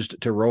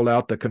used to roll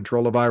out the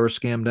Controlavirus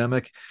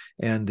scamdemic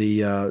and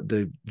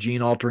the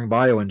gene-altering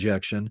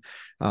bioinjection.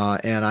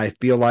 And I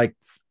feel like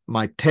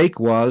my take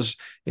was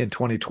in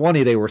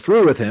 2020, they were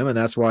through with him, and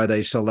that's why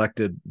they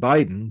selected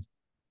Biden.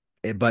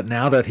 But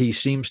now that he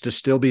seems to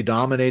still be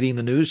dominating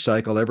the news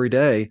cycle every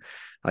day,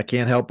 I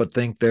can't help but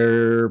think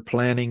they're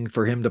planning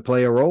for him to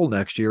play a role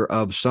next year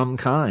of some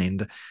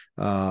kind.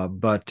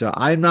 But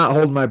I'm not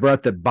holding my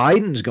breath that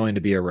Biden's going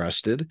to be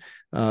arrested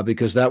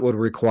because that would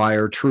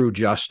require true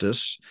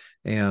justice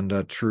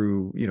and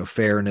true,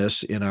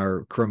 fairness in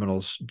our criminal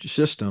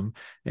system.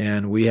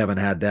 And we haven't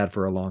had that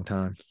for a long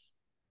time.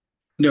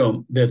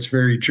 No, that's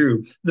very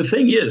true. The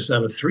thing is,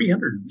 out of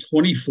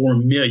 324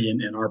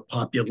 million in our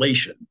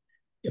population,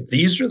 if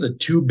these are the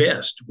two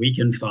best we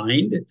can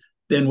find,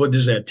 then what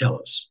does that tell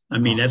us? I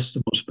mean, Oh, that's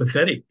the most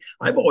pathetic.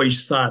 I've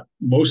always thought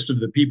most of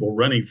the people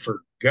running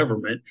for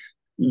government,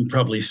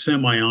 probably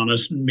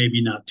semi-honest,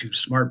 maybe not too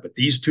smart, but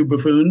these two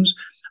buffoons,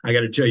 I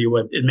got to tell you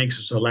what, it makes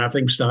us a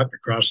laughing stock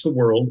across the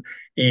world,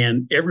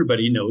 and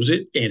everybody knows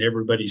it, and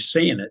everybody's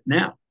saying it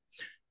now.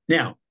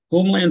 Now,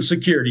 Homeland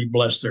Security,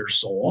 bless their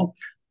soul,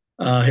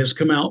 has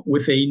come out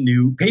with a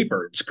new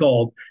paper. It's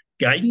called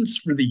Guidance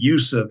for the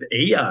Use of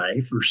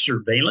AI for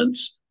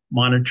Surveillance,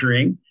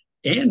 Monitoring,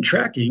 and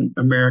Tracking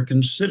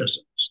American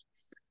Citizens.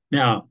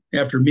 Now,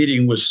 after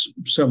meeting with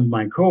some of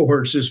my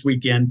cohorts this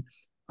weekend,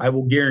 I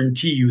will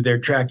guarantee you they're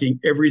tracking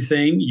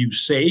everything you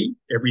say,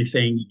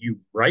 everything you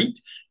write,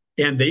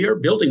 and they are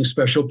building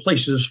special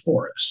places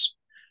for us.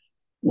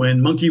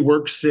 When Monkey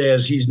Works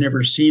says he's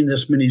never seen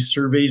this many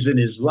surveys in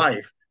his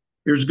life,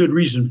 there's good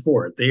reason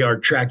for it. They are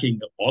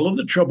tracking all of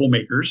the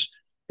troublemakers.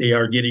 They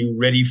are getting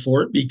ready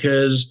for it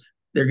because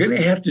they're going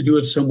to have to do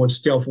it somewhat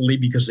stealthily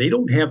because they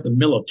don't have the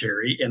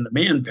military and the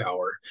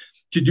manpower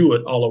to do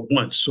it all at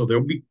once. So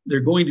they're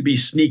going to be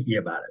sneaky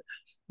about it.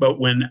 But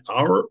when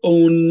our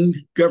own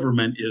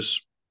government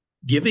is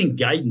giving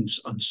guidance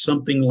on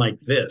something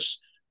like this,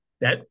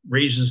 that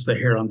raises the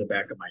hair on the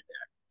back of my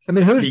neck. I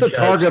mean, who's the Because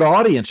target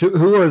audience?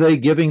 Who are they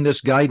giving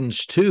this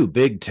guidance to?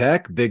 Big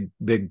tech, big,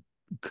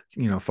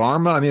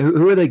 pharma? I mean,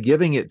 who are they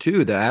giving it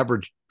to? The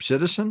average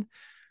citizen?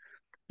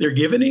 they're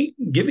giving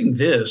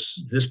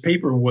this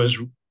paper was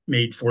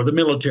made for the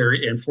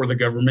military and for the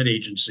government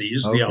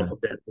agencies, the Okay.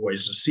 alphabet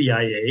boys, the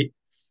CIA,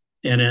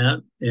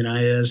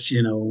 NIS,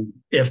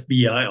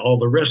 FBI, all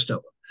the rest of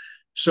them.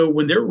 So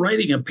when they're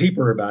writing a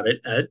paper about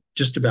it,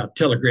 just about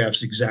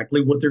telegraphs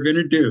exactly what they're going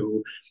to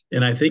do,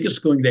 and I think it's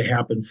going to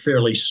happen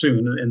fairly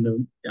soon.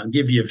 And I'll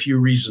give you a few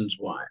reasons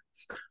why.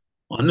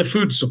 On the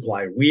food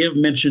supply, we have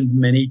mentioned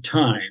many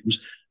times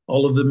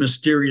all of the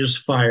mysterious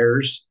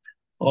fires,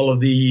 all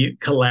of the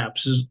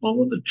collapses,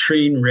 all of the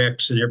train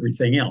wrecks, and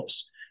everything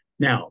else.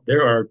 Now,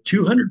 there are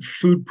 200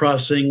 food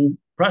processing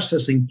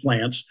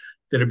plants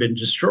that have been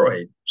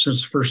destroyed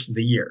since the first of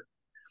the year.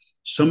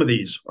 Some of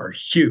these are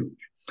huge.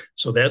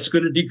 So that's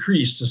going to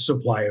decrease the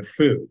supply of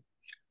food.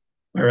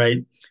 All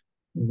right.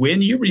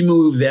 When you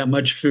remove that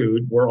much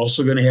food, we're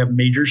also going to have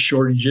major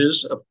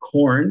shortages of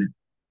corn,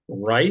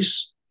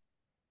 rice,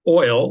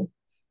 oil,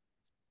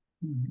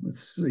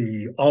 let's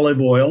see,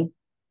 olive oil,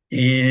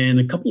 and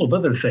a couple of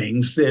other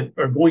things that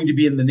are going to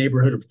be in the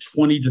neighborhood of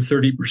 20 to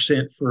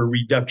 30% for a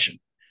reduction.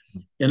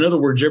 In other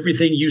words,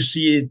 everything you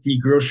see at the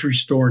grocery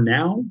store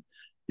now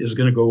is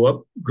going to go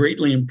up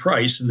greatly in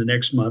price in the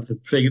next month.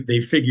 They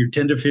figure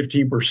 10 to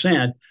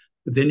 15%,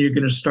 but then you're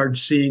going to start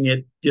seeing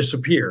it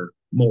disappear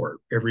more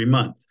every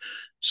month.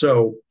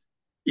 So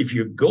if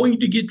you're going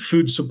to get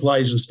food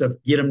supplies and stuff,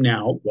 get them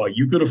now while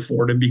you can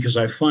afford them, because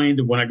I find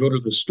that when I go to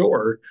the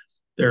store,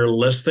 there are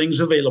less things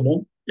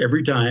available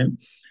every time,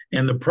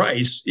 and the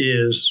price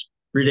is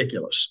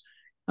ridiculous.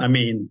 I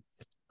mean,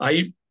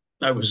 I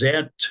was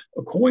at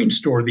a coin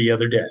store the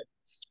other day.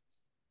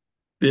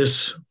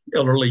 This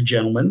elderly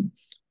gentleman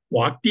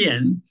walked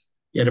in,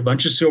 he had a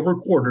bunch of silver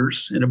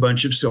quarters and a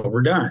bunch of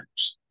silver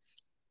dimes.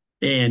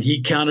 And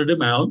he counted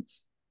them out,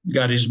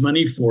 got his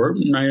money for it.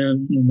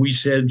 And we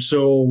said,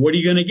 "So what are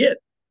you going to get?"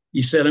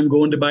 He said, "I'm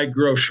going to buy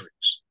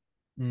groceries."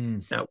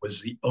 Mm. That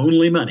was the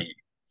only money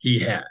he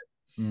had.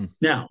 Mm.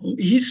 Now,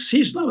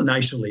 he's not an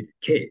isolated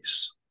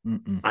case.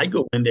 Mm-mm. I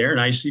go in there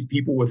and I see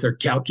people with their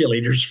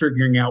calculators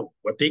figuring out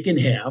what they can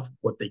have,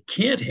 what they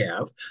can't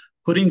have,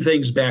 putting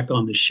things back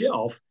on the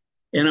shelf.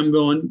 And I'm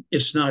going,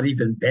 it's not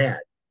even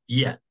bad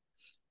yet.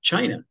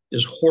 China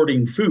is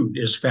hoarding food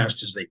as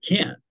fast as they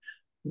can.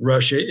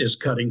 Russia is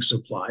cutting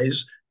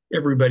supplies.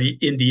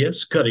 India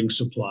is cutting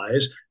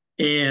supplies.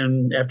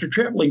 And after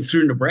traveling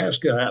through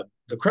Nebraska,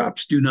 the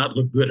crops do not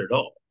look good at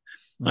all.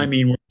 I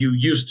mean, when you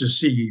used to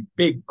see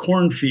big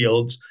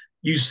cornfields,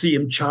 you see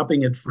them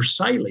chopping it for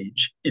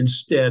silage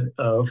instead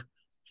of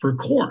for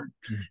corn.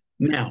 Mm.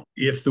 Now,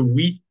 if the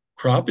wheat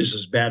crop is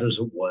as bad as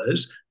it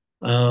was,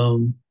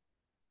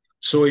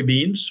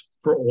 soybeans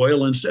for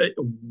oil and stuff,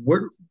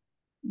 we're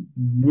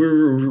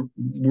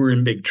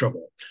in big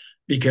trouble,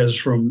 because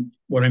from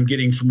what I'm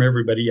getting from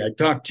everybody I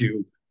talk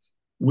to,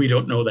 we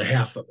don't know the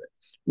half of it.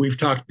 We've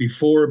talked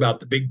before about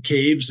the big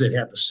caves that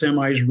have the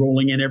semis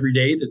rolling in every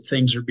day, that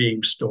things are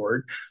being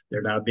stored.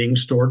 They're not being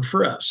stored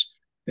for us.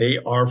 They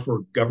are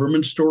for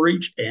government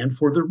storage and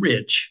for the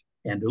rich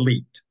and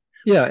elite.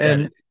 Yeah,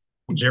 and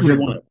every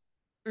one of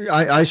them.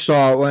 I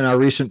saw on our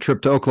recent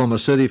trip to Oklahoma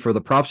City for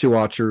the Prophecy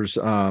Watchers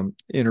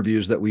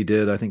interviews that we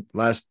did, I think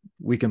last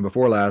weekend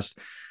before last.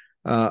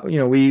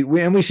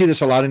 We see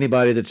this a lot.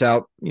 Anybody that's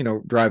out,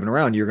 driving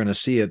around, you're going to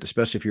see it,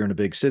 especially if you're in a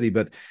big city.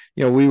 But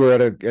we were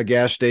at a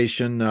gas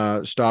station,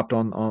 stopped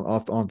on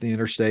the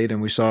interstate,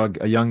 and we saw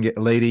a young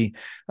lady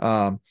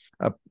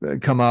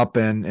come up,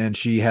 and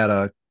she had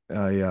a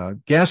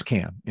gas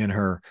can in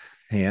her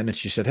hand, and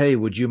she said, "Hey,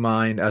 would you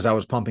mind?" As I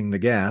was pumping the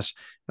gas,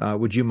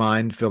 would you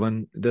mind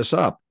filling this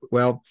up?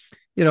 Well,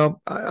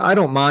 I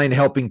don't mind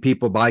helping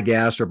people buy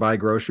gas or buy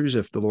groceries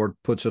if the Lord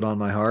puts it on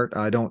my heart.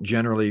 I don't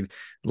generally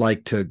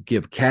like to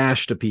give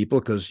cash to people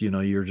because,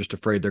 you're just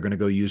afraid they're going to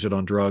go use it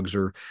on drugs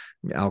or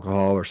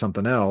alcohol or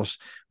something else.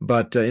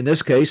 But in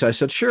this case, I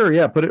said, sure,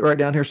 yeah, put it right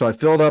down here. So I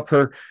filled up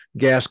her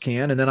gas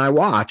can and then I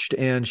watched,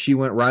 and she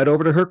went right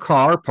over to her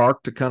car,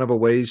 parked kind of a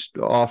ways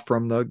off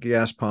from the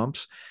gas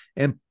pumps,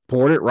 and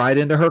poured it right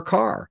into her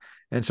car.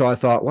 And so I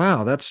thought,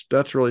 wow, that's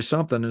really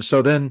something. And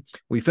so then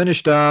we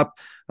finished up,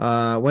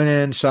 went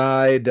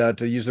inside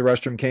to use the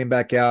restroom, came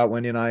back out.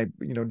 Wendy and I,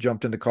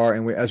 jumped in the car,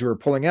 and as we were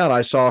pulling out,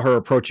 I saw her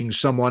approaching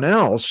someone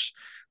else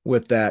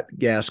with that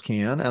gas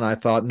can. And I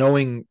thought,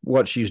 knowing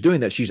what she's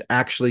doing, that she's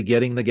actually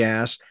getting the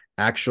gas,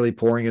 actually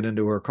pouring it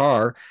into her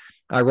car.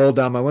 I rolled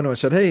down my window and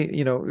said, hey,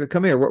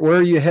 come here. Where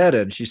are you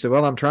headed? And she said,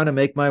 well, I'm trying to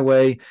make my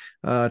way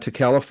to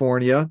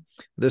California.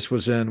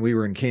 We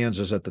were in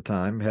Kansas at the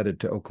time, headed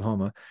to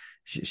Oklahoma.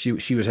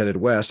 She was headed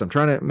west. I'm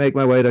trying to make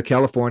my way to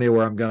California,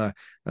 where I'm going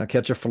to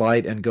catch a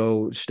flight and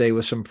go stay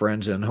with some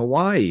friends in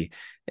Hawaii.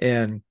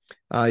 And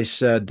I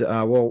said,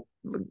 well,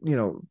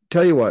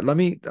 tell you what, let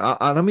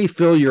me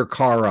fill your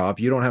car up.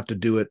 You don't have to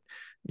do it,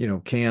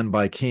 can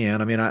by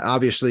can. I mean,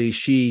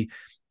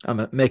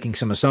 I'm making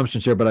some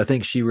assumptions here, but I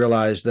think she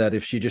realized that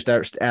if she just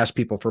asked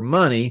people for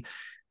money,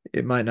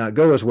 it might not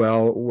go as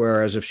well.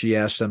 Whereas if she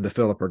asks them to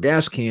fill up her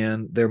gas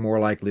can, they're more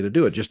likely to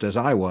do it, just as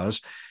I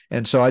was.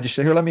 And so I just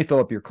said, here, let me fill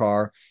up your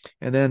car.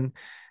 And then,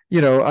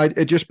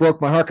 it just broke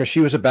my heart because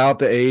she was about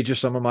the age of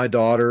some of my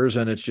daughters.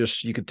 And it's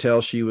just, you could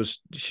tell she was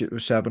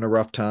having a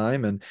rough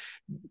time. And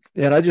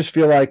I just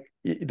feel like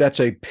that's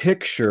a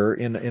picture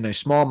in a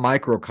small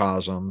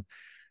microcosm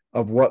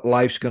of what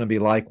life's going to be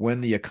like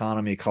when the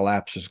economy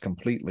collapses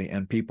completely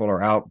and people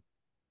are out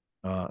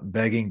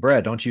begging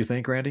bread. Don't you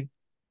think, Randy?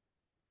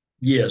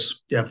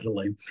 Yes,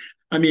 definitely.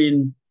 I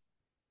mean,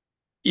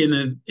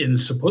 in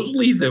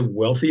supposedly the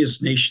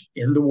wealthiest nation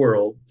in the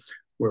world,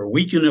 where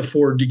we can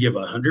afford to give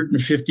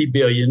 150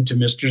 billion to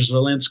Mr.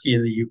 Zelensky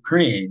in the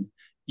Ukraine,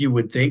 you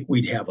would think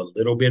we'd have a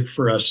little bit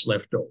for us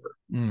left over,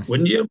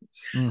 wouldn't you?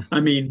 I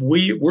mean,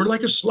 we're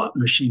like a slot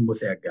machine with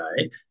that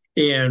guy,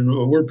 and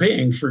we're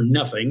paying for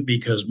nothing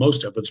because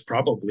most of it's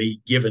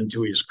probably given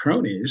to his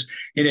cronies,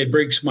 and it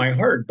breaks my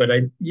heart. But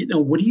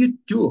what do you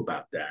do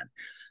about that?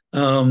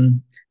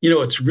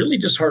 It's really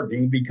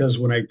disheartening because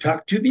when I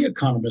talk to the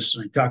economists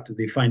and I talk to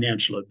the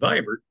financial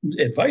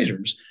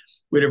advisors,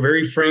 we had a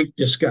very frank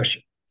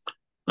discussion.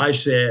 I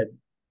said,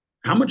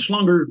 how much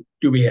longer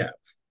do we have?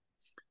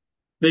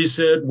 They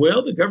said,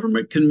 well, the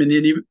government can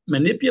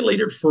manipulate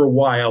it for a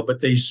while, but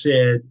they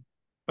said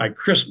by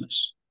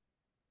Christmas,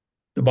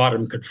 the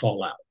bottom could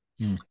fall out.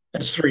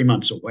 That's 3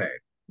 months away.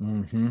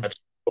 That's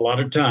a lot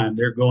of time.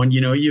 They're going,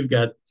 you've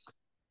got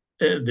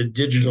the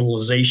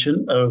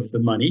digitalization of the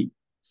money.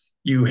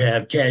 You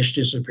have cash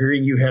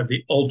disappearing. You have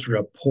the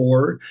ultra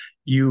poor.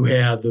 You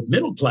have the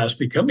middle class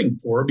becoming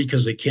poor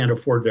because they can't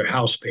afford their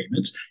house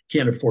payments,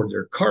 can't afford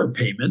their car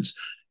payments.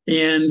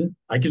 And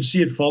I can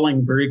see it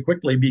falling very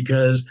quickly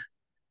because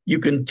you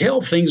can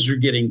tell things are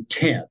getting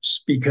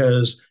tense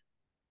because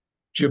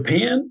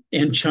Japan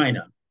and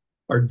China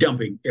are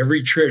dumping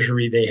every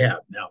treasury they have.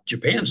 Now,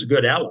 Japan's a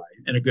good ally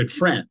and a good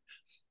friend,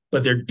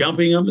 but they're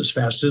dumping them as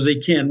fast as they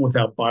can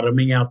without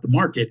bottoming out the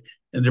market,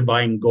 and they're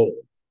buying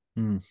gold.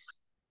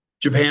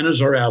 Japan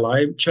is our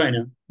ally.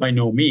 China, by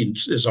no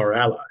means, is our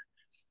ally.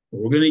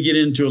 We're going to get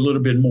into a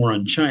little bit more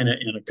on China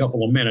in a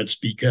couple of minutes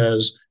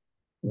because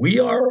we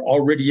are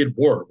already at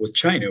war with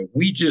China.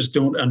 We just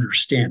don't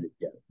understand it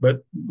yet,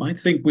 but I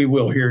think we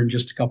will here in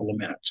just a couple of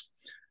minutes.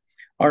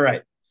 All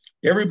right.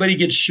 Everybody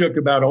gets shook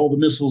about all the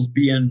missiles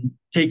being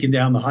taken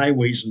down the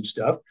highways and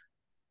stuff.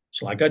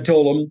 So like I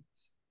told them,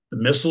 the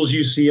missiles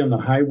you see on the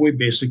highway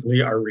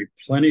basically are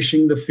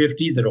replenishing the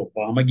 50 that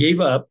Obama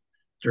gave up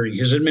during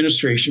his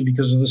administration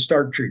because of the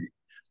START treaty.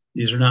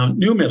 These are now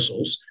new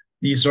missiles.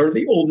 These are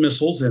the old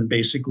missiles, and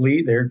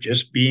basically they're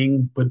just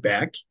being put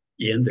back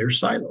in their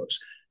silos.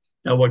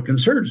 Now, what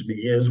concerns me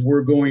is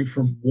we're going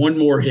from one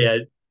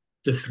warhead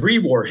to 3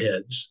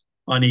 warheads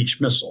on each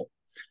missile.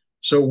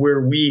 So where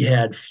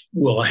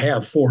we'll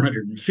have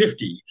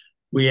 450,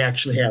 we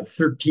actually have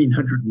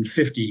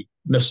 1,350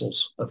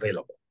 missiles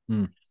available.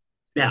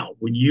 Now,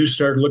 when you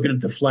start looking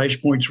at the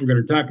flashpoints we're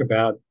going to talk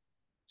about,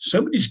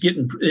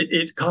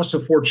 it costs a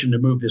fortune to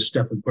move this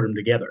stuff and put them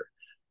together.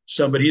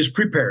 Somebody is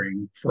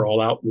preparing for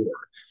all-out war.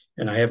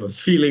 And I have a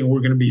feeling we're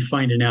going to be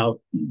finding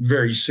out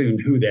very soon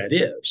who that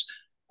is.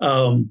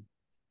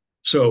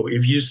 So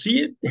if you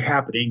see it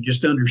happening,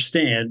 just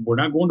understand we're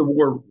not going to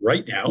war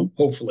right now,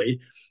 hopefully,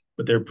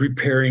 but they're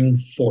preparing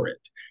for it.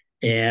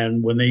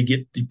 And when they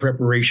get the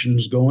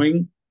preparations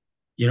going,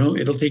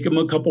 it'll take them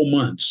a couple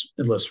months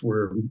unless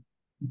we're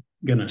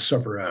going to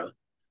suffer a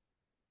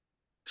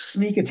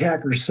sneak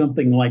attack or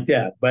something like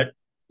that. But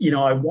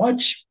I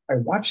watch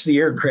the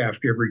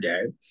aircraft every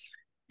day,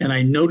 and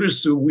I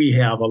notice that we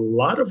have a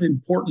lot of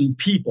important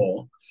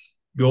people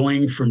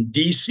going from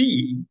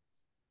DC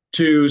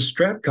to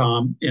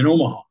Stratcom in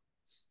Omaha,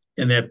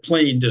 and that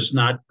plane does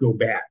not go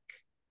back.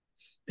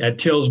 That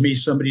tells me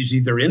somebody's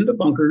either in the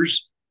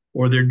bunkers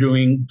or they're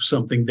doing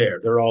something there.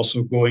 They're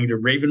also going to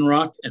Raven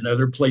Rock and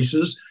other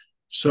places.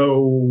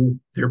 So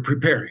they're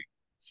preparing.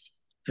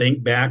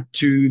 Think back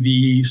to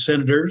the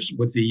senators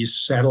with these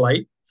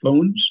satellite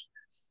phones.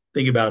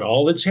 Think about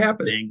all that's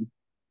happening.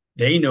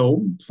 They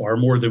know far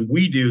more than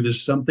we do that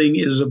something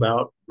is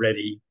about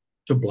ready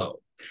to blow.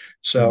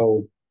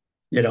 So,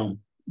 don't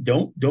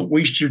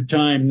waste your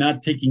time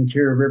not taking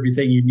care of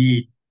everything you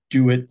need.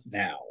 Do it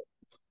now.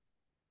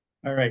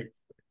 All right.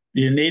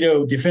 The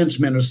NATO defense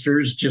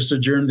ministers just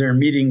adjourned their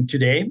meeting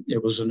today.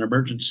 It was an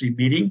emergency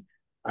meeting.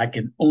 I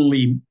can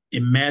only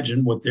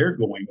imagine what they're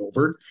going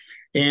over.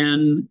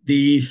 And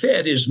the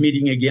Fed is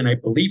meeting again, I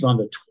believe, on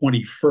the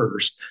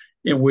 21st,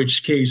 in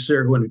which case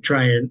they're going to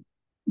try and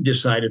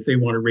decide if they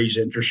want to raise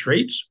interest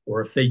rates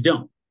or if they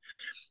don't.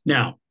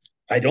 Now,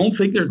 I don't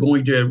think they're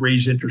going to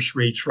raise interest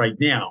rates right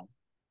now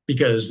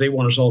because they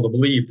want us all to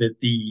believe that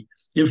the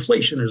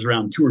inflation is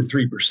around 2 or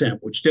 3%,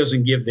 which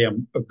doesn't give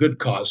them a good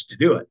cause to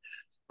do it.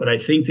 But I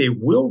think they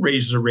will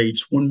raise the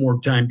rates one more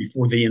time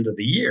before the end of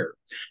the year.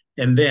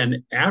 And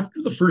then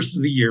after the first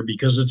of the year,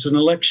 because it's an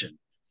election,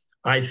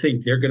 I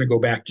think they're going to go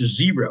back to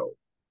zero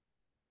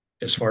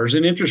as far as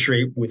an interest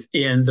rate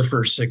within the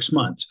first 6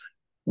 months,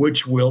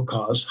 which will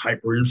cause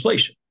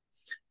hyperinflation.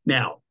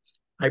 Now,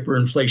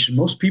 hyperinflation,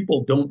 most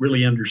people don't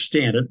really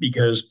understand it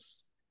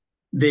because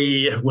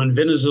when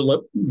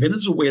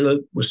Venezuela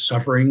was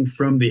suffering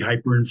from the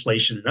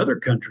hyperinflation in other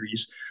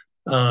countries,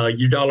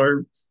 your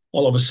dollar,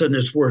 all of a sudden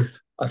it's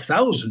worth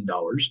 $1,000,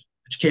 but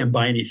you can't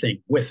buy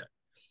anything with it.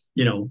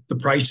 The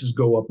prices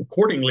go up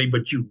accordingly,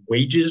 but your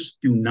wages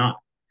do not.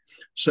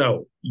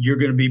 So you're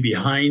going to be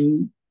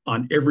behind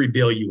on every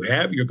bill you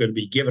have. You're going to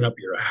be giving up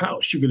your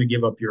house. You're going to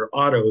give up your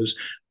autos.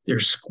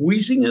 They're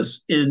squeezing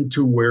us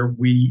into where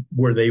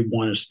they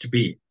want us to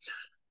be.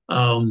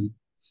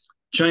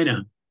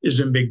 China is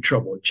in big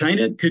trouble.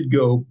 China could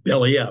go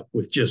belly up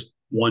with just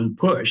one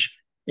push,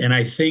 and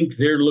I think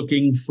they're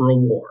looking for a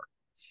war.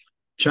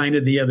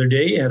 China the other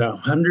day had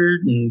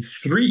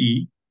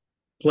 103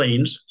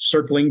 planes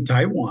circling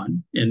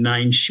Taiwan and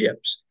 9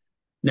 ships.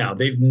 Now,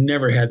 they've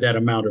never had that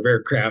amount of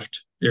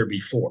aircraft there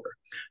before.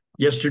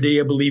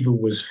 Yesterday, I believe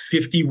it was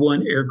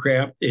 51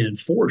 aircraft and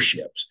 4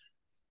 ships.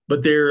 But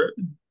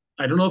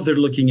I don't know if they're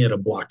looking at a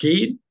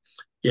blockade,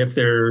 if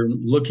they're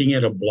looking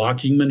at a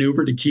blocking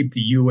maneuver to keep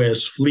the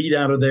U.S. fleet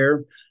out of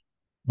there.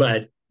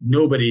 But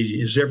nobody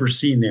has ever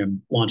seen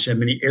them launch that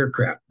many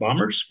aircraft,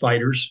 bombers,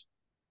 fighters,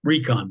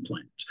 recon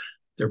planes.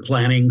 They're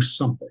planning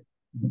something.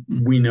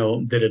 We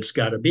know that it's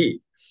got to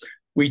be.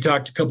 We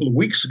talked a couple of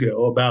weeks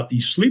ago about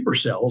these sleeper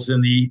cells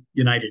in the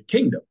United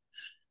Kingdom.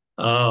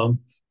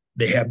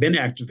 They have been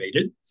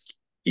activated.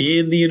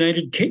 In the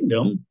United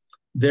Kingdom,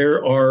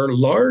 there are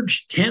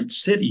large tent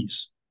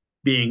cities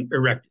being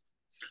erected.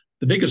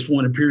 The biggest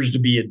one appears to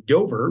be at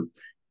Dover,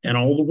 and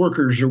all the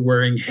workers are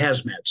wearing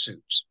hazmat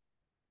suits.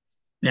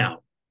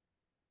 Now,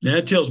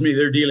 that tells me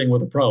they're dealing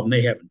with a problem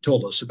they haven't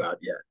told us about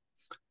yet.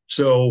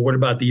 So what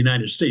about the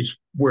United States?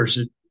 Where is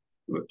it?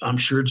 I'm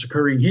sure it's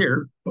occurring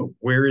here, but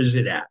where is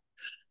it at?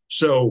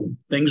 So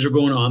things are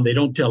going on. They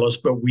don't tell us,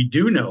 but we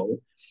do know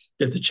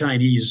that the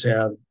Chinese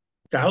have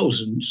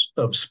thousands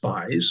of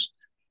spies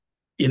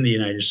in the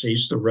United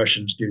States. The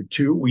Russians do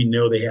too. We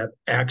know they have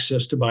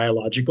access to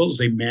biologicals.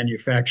 They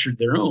manufactured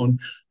their own.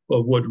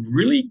 But what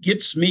really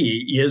gets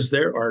me is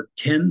there are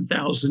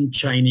 10,000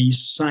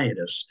 Chinese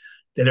scientists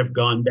that have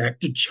gone back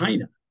to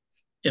China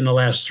in the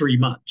last 3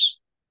 months.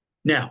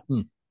 Now,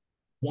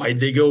 why'd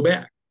they go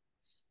back?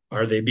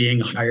 Are they being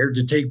hired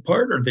to take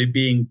part? Are they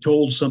being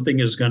told something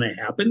is going to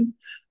happen?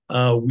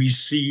 We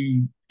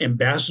see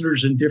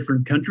ambassadors in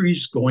different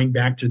countries going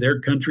back to their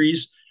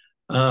countries.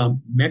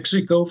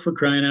 Mexico, for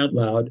crying out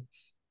loud,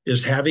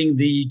 is having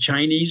the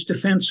Chinese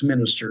defense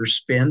minister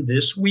spend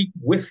this week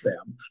with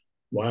them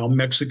while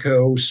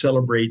Mexico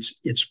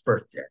celebrates its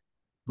birthday.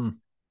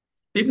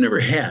 They've never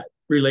had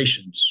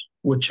relations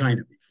with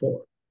China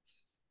before.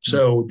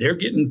 So they're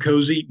getting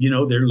cozy.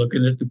 They're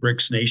looking at the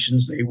BRICS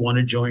nations. They want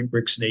to join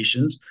BRICS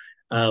nations.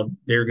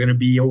 They're going to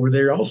be over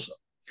there also.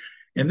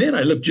 And then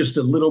I look just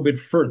a little bit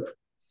further.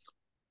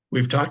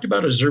 We've talked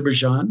about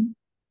Azerbaijan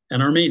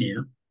and Armenia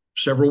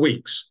several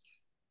weeks.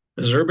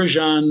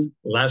 Azerbaijan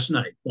last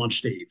night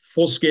launched a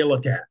full-scale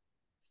attack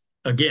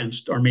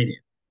against Armenia.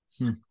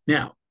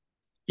 Now,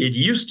 it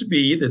used to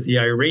be that the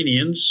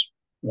Iranians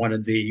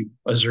wanted the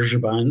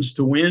Azerbaijanis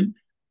to win.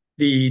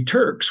 The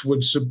Turks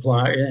would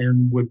supply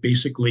and would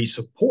basically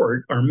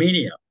support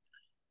Armenia.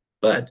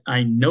 But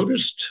I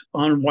noticed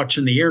on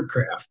watching the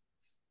aircraft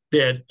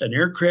that an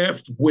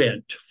aircraft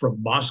went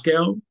from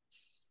Moscow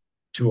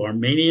to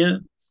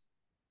Armenia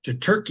to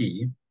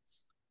Turkey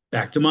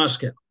back to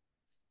Moscow.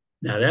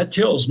 Now, that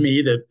tells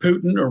me that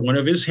Putin or one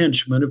of his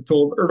henchmen have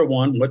told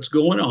Erdogan what's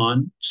going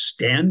on,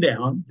 stand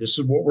down, this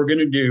is what we're going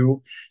to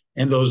do.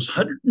 And those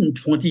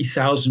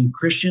 120,000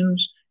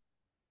 Christians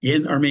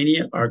in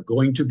Armenia are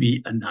going to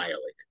be annihilated.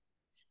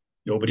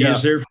 Nobody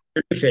is there for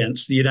their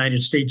defense. The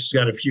United States has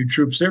got a few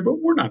troops there, but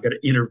we're not going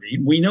to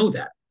intervene. We know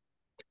that.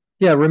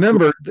 Yeah,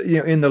 remember,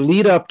 in the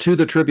lead up to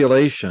the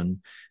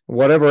tribulation,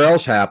 whatever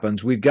else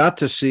happens, we've got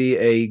to see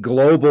a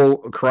global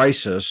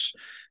crisis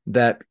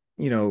that,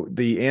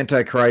 the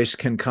Antichrist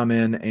can come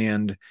in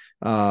and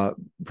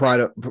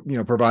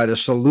provide a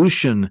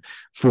solution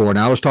for. And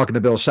I was talking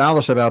to Bill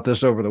Salas about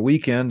this over the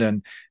weekend,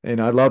 and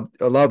I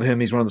love him.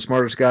 He's one of the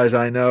smartest guys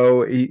I know.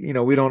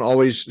 We don't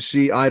always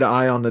see eye to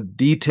eye on the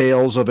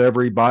details of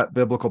every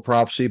biblical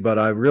prophecy, but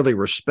I really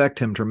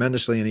respect him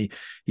tremendously, and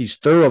he's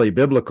thoroughly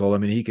biblical. I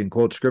mean, he can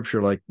quote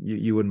scripture like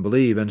you wouldn't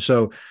believe. And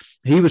so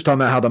he was talking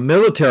about how the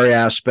military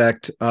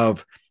aspect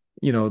of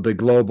the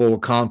global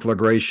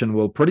conflagration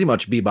will pretty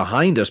much be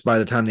behind us by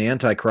the time the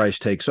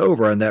Antichrist takes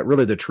over, and that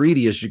really the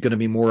treaty is going to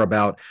be more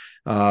about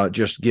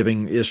just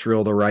giving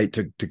Israel the right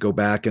to go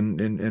back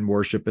and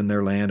worship in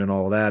their land and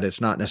all of that. It's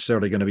not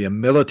necessarily going to be a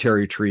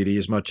military treaty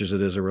as much as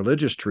it is a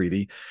religious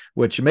treaty,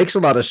 which makes a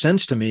lot of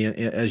sense to me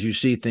as you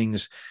see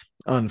things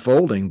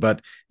unfolding.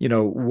 But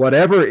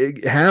whatever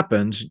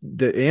happens,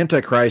 the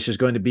Antichrist is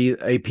going to be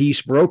a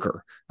peace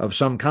broker of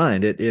some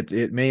kind.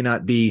 It may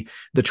not be,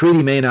 the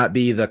treaty may not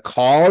be the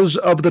cause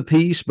of the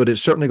peace, but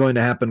it's certainly going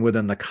to happen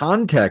within the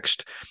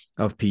context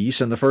of peace.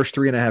 And the first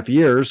 3.5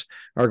 years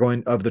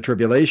of the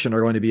tribulation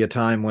are going to be a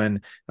time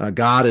when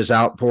God is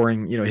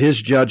outpouring his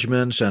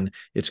judgments, and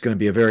it's going to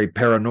be a very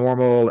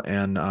paranormal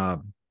and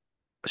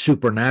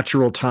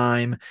supernatural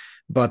time.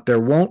 But there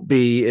won't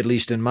be, at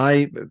least in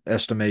my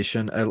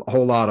estimation, a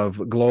whole lot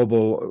of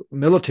global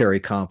military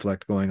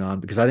conflict going on,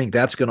 because I think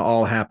that's going to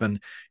all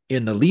happen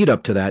in the lead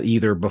up to that,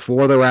 either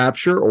before the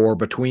rapture or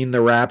between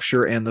the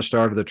rapture and the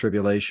start of the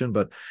tribulation.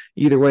 But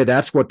either way,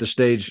 that's what the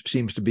stage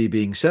seems to be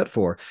being set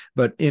for.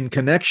 But in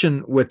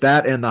connection with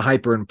that and the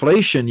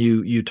hyperinflation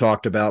you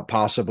talked about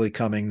possibly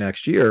coming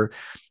next year,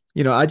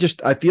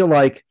 I feel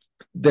like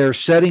they're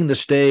setting the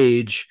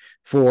stage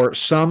for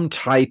some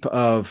type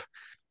of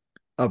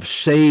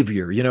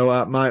savior.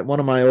 One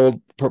of my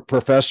old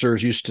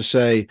professors used to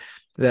say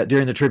that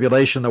during the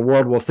tribulation, the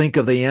world will think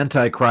of the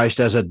Antichrist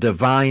as a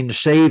divine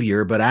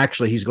savior, but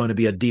actually he's going to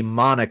be a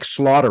demonic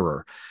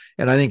slaughterer.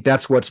 And I think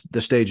that's what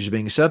the stage is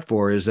being set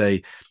for, is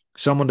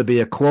someone to be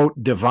a,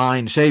 quote,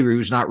 divine savior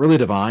who's not really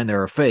divine.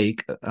 They're a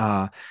fake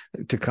to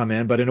come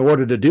in. But in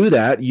order to do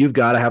that, you've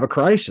got to have a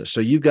crisis.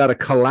 So you've got to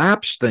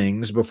collapse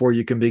things before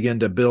you can begin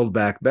to build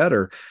back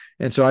better.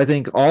 And so I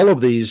think all of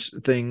these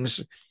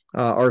things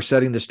are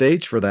setting the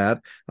stage for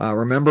that.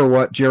 Remember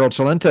what Gerald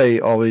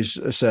Celente always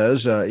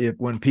says,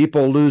 when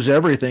people lose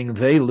everything,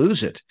 they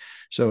lose it.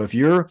 So if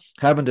you're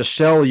having to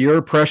sell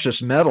your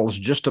precious metals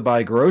just to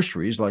buy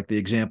groceries, like the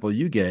example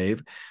you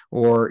gave,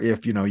 or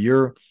if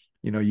you're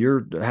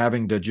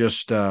having to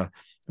just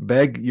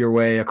beg your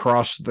way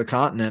across the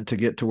continent to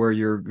get to where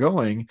you're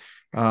going,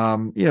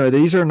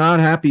 these are not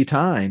happy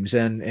times.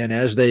 And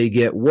as they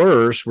get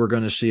worse, we're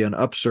going to see an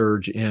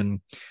upsurge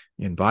in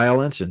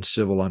violence and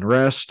civil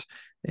unrest,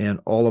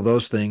 and all of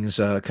those things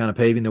kind of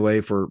paving the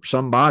way for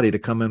somebody to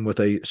come in with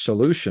a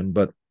solution.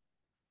 But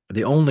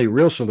the only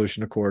real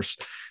solution, of course,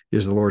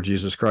 is the Lord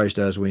Jesus Christ,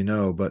 as we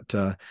know. But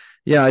I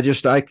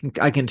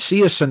can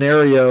see a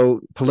scenario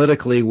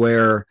politically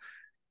where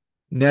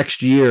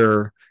next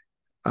year,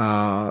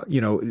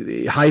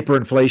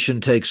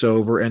 hyperinflation takes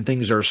over and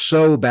things are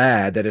so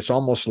bad that it's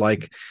almost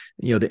like,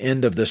 the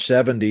end of the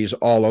 70s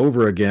all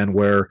over again,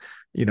 where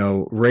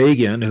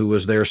Reagan, who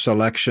was their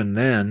selection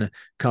then,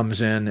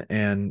 comes in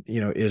and,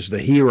 is the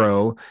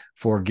hero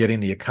for getting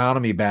the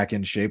economy back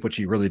in shape, which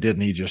he really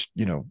didn't. He just,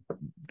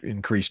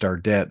 increased our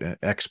debt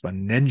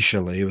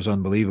exponentially. It was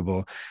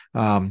unbelievable.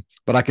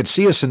 But I could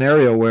see a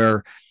scenario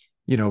where,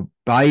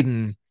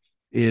 Biden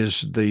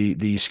is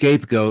the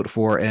scapegoat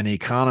for an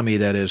economy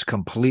that is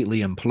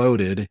completely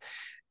imploded,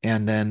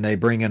 and then they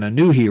bring in a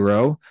new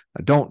hero.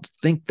 I don't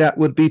think that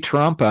would be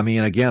Trump. I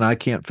mean, again, I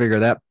can't figure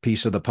that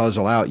piece of the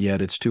puzzle out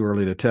yet. It's too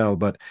early to tell,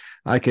 but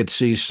I could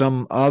see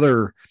some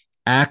other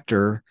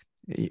actor,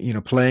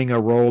 playing a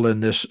role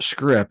in this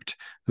script,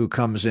 who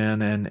comes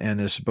in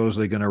and is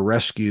supposedly going to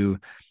rescue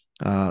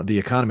the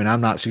economy. And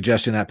I'm not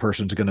suggesting that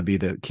person's going to be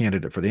the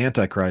candidate for the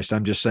Antichrist.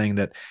 I'm just saying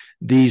that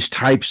these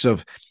types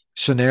of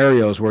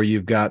scenarios where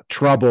you've got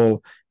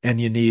trouble and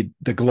you need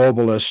the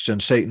globalists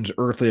and Satan's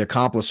earthly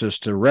accomplices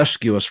to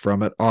rescue us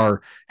from it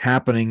are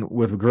happening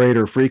with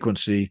greater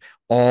frequency,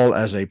 all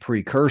as a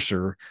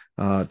precursor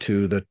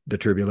to the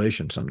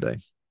tribulation someday.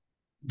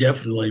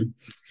 Definitely.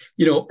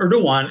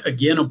 Erdogan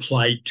again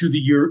applied to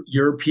the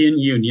European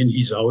Union.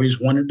 He's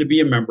always wanted to be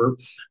a member.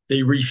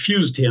 They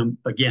refused him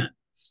again.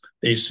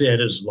 They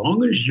said, as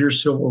long as your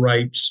civil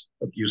rights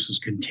abuses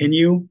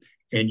continue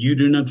and you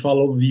do not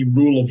follow the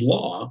rule of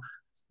law,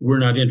 we're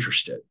not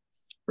interested.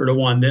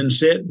 Erdogan then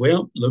said,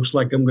 well, looks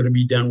like I'm going to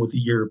be done with the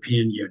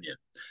European Union.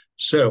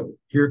 So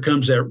here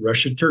comes that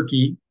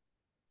Russia-Turkey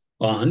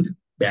bond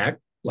back,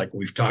 like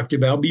we've talked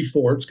about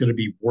before. It's going to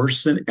be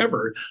worse than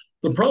ever.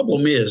 The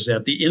problem is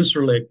at the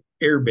Incirlik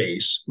Air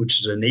Base, which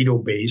is a NATO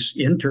base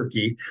in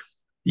Turkey,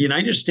 the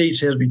United States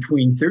has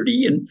between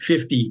 30 and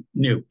 50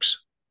 nukes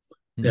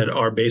that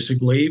are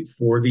basically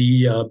for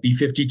the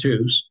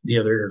B-52s, the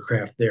other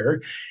aircraft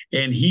there,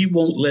 and he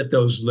won't let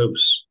those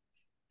loose.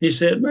 He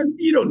said,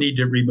 you don't need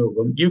to remove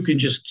them. You can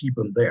just keep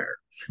them there.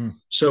 Hmm.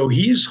 So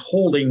he's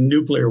holding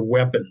nuclear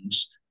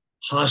weapons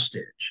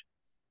hostage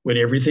when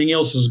everything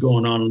else is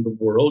going on in the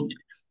world.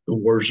 The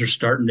wars are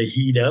starting to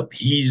heat up.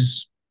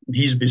 He's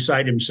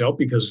beside himself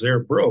because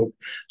they're broke.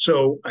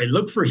 So I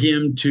look for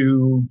him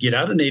to get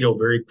out of NATO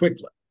very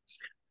quickly.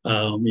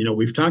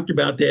 We've talked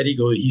about that.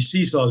 He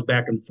seesaws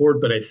back and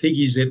forth, but I think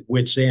he's at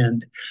wit's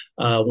end.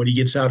 When he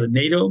gets out of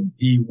NATO,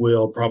 he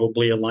will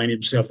probably align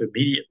himself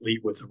immediately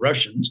with the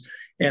Russians.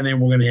 And then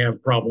we're going to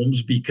have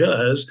problems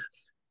because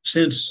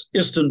since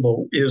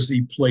Istanbul is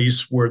the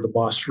place where the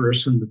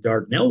Bosphorus and the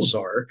Dardanelles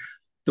are,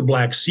 the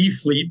Black Sea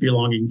Fleet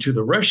belonging to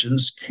the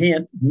Russians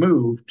can't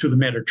move to the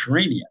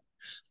Mediterranean.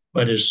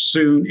 But as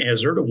soon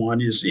as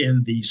Erdogan is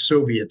in the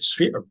Soviet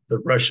sphere, the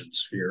Russian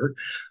sphere,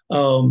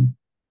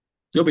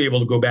 they'll be able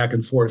to go back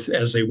and forth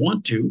as they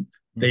want to.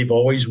 They've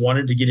always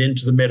wanted to get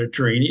into the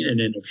Mediterranean. And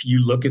then if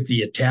you look at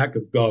the attack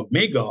of Gog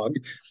Magog,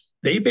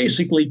 they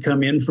basically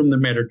come in from the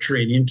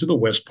Mediterranean to the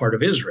west part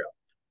of Israel.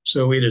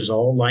 So it is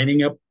all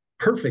lining up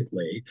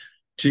perfectly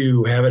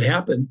to have it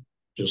happen,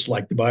 just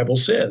like the Bible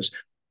says.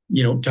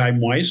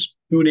 Time-wise,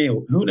 who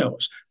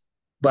knows?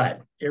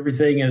 But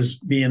everything is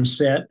being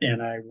set,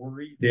 and I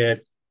worry that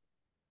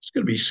it's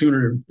going to be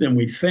sooner than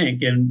we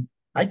think. And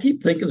I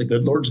keep thinking the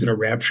good Lord's going to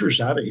rapture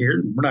us out of here,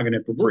 and we're not going to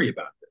have to worry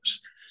about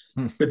this.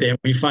 But then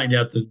we find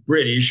out the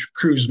British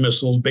cruise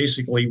missiles,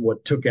 basically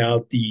what took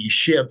out the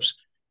ships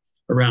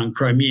around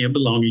Crimea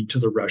belonging to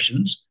the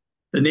Russians.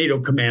 The NATO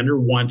commander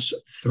wants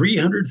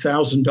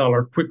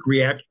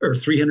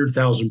 $300,000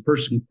 300,000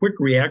 person quick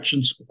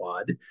reaction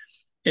squad,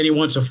 and he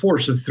wants a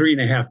force of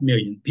 3.5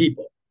 million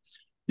people.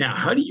 Now,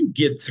 how do you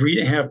get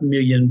 3.5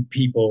 million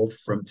people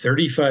from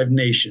 35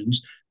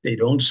 nations? They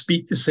don't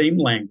speak the same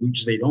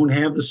language. They don't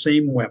have the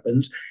same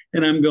weapons.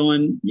 And I'm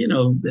going,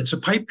 that's a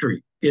pipe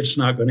dream. It's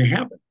not going to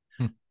happen.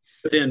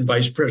 But then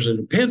Vice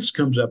President Pence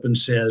comes up and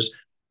says,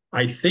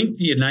 I think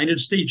the United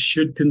States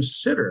should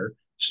consider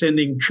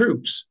sending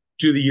troops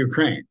to the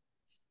Ukraine.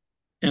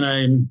 And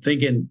I'm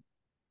thinking,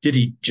 did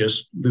he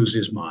just lose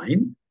his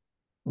mind?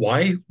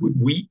 Why would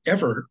we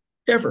ever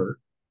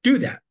do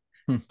that?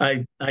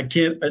 I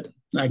can't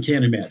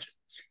imagine.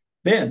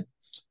 Then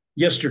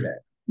yesterday,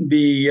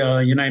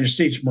 the United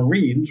States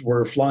Marines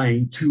were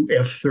flying two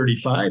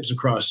F-35s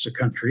across the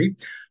country.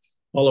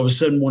 All of a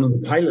sudden, one of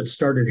the pilots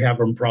started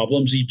having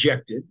problems,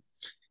 ejected,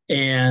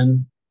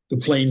 and the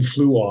plane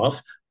flew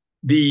off.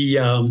 The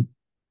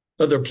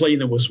other plane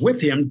that was with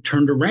him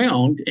turned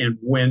around and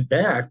went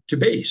back to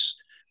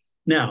base.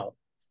 Now,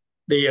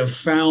 they have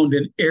found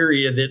an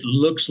area that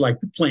looks like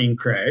the plane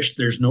crashed.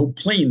 There's no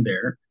plane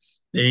there.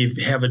 They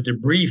have a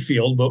debris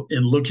field, but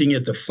in looking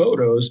at the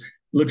photos,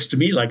 looks to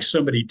me like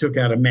somebody took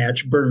out a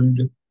match,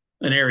 burned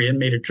an area, and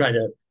made it try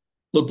to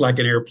look like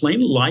an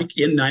airplane, like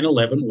in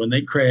 9/11 when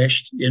they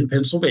crashed in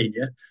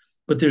Pennsylvania.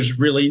 But there's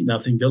really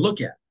nothing to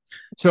look at.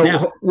 So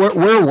now,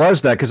 where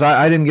was that? Because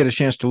I didn't get a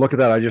chance to look at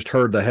that. I just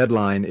heard the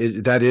headline.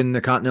 Is that in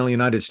the continental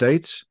United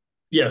States?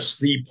 Yes,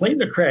 the plane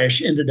that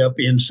crashed ended up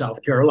in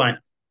South Carolina.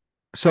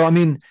 So,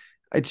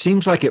 it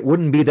seems like it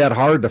wouldn't be that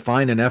hard to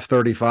find an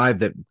F-35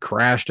 that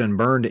crashed and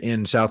burned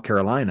in South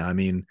Carolina.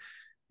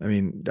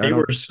 They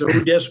were so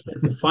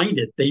desperate to find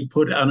it, they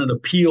put out an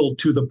appeal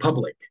to the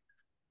public.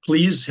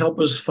 Please help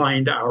us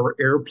find our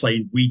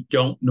airplane. We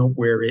don't know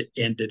where it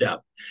ended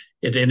up.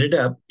 It ended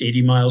up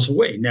 80 miles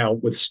away. Now,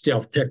 with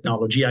stealth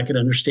technology, I can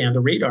understand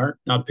the radar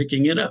not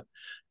picking it up.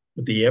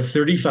 But the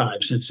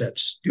F-35, since that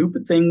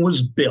stupid thing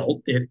was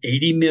built at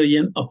 80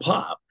 million a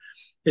pop,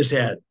 has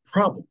had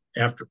problem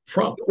after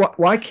problem.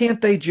 Why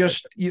can't they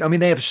just,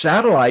 they have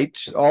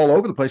satellites all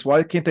over the place.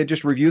 Why can't they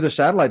just review the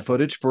satellite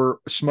footage for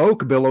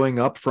smoke billowing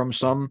up from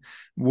some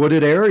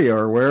wooded area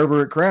or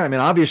wherever it crashed?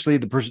 Obviously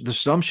the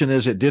assumption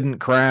is it didn't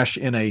crash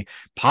in a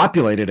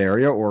populated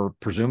area, or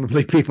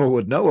presumably people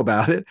would know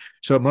about it.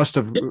 So it must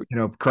have,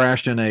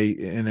 crashed in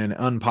an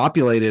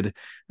unpopulated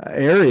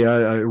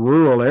area, a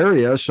rural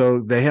area.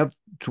 So they have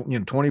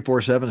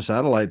 24/7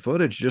 satellite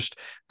footage. Just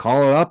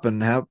call it up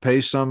and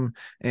pay some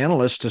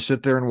analyst to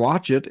sit there and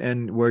watch it.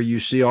 And where you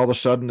see all of a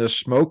sudden this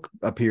smoke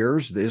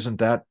appears, isn't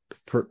that?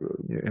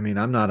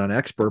 I'm not an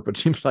expert, but it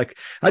seems like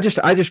I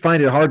just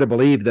find it hard to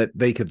believe that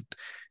they could.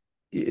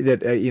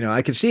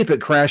 I could see if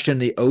it crashed in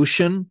the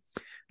ocean,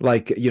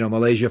 like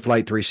Malaysia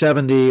Flight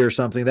 370 or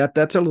something.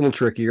 That's a little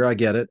trickier. I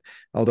get it.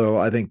 Although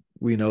I think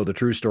we know the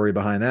true story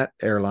behind that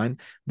airline.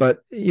 But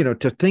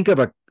to think of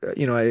a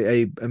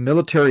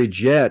military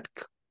jet.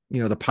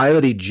 The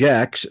pilot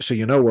ejects, so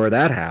where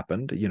that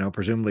happened.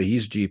 Presumably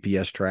he's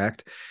GPS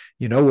tracked.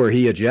 Where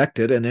he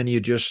ejected, and then you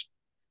just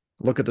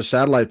look at the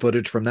satellite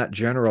footage from that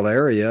general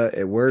area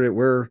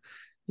where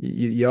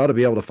you ought to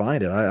be able to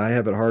find it. I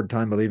have a hard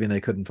time believing they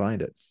couldn't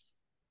find it.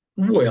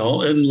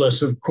 Well,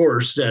 unless, of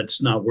course,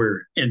 that's not where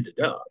it ended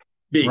up.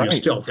 Being right. A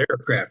stealth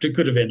aircraft, it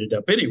could have ended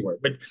up anywhere.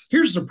 But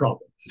here's the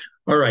problem.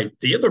 All right,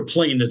 the other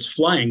plane that's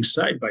flying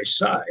side by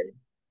side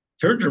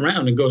turns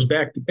around and goes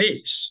back to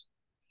base.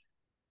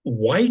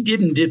 why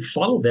didn't it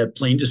follow that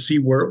plane to see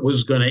where it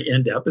was going to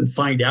end up and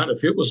find out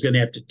if it was going to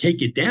have to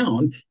take it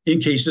down in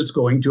case it's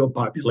going to a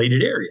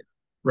populated area,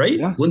 right?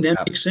 Yeah. Wouldn't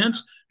that Yeah. make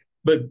sense?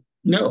 But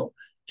no,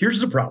 here's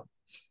the problem.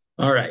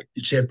 All right,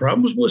 it's had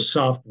problems with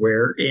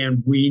software,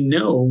 and we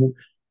know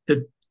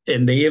that,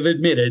 and they have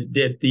admitted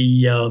that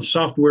the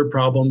software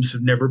problems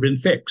have never been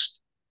fixed.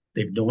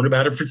 They've known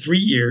about it for 3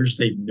 years.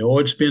 They know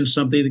it's been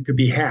something that could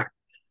be hacked.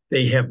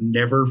 They have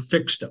never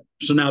fixed them.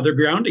 So now they're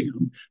grounding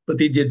them, but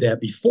they did that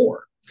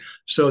before.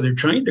 So they're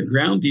trying to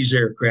ground these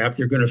aircraft.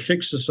 They're going to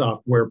fix the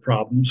software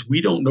problems.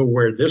 We don't know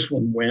where this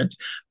one went,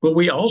 but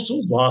we also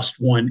lost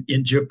one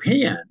in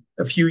Japan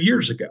a few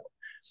years ago.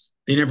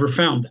 They never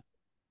found them.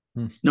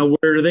 Now,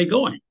 where are they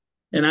going?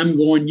 And I'm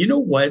going, you know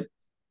what?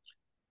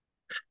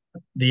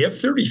 The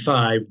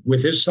F-35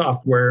 with its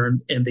software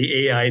and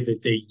the AI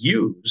that they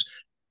use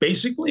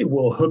basically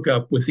will hook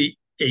up with the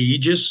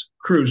Aegis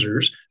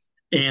cruisers,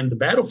 and the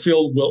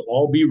battlefield will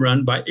all be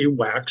run by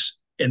AWACS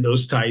and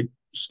those types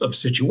of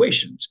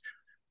situations.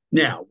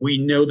 Now, we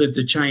know that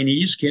the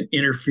Chinese can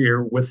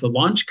interfere with the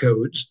launch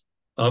codes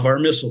of our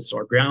missiles,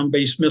 our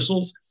ground-based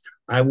missiles.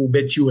 I will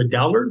bet you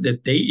 $1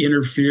 that they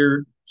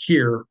interfered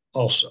here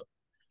also.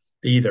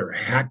 They either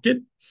hacked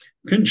it,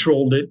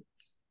 controlled it,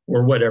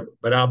 or whatever.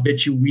 But I'll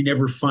bet you we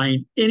never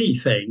find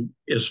anything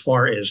as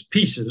far as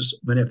pieces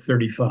of an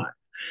F-35.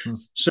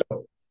 So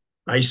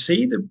I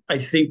say that I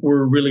think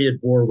we're really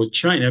at war with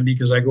China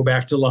because I go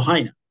back to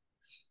Lahaina.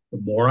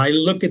 The more I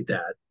look at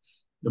that,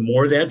 the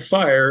more that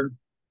fire,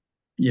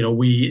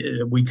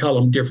 we call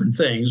them different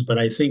things, but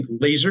I think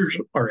lasers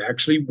are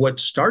actually what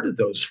started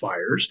those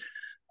fires.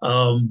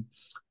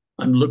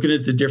 I'm looking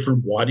at the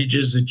different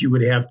wattages that you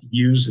would have to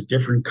use, the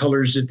different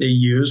colors that they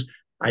use.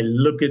 I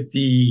look at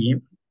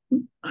the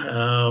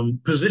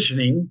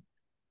positioning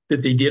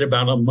that they did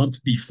about a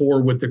month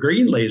before with the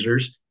green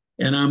lasers,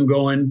 and I'm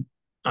going,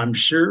 I'm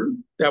sure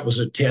that was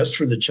a test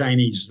for the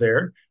Chinese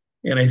there.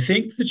 And I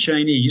think the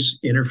Chinese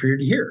interfered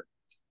here.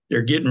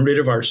 They're getting rid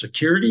of our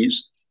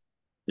securities.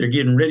 They're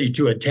getting ready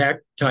to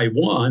attack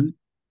Taiwan.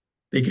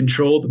 They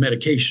control the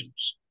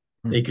medications.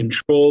 They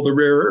control the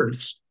rare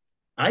earths.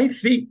 I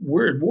think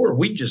we're at war.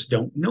 We just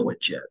don't know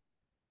it yet.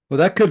 Well,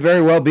 that could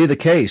very well be the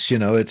case.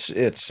 Leo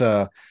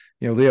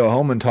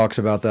Holman talks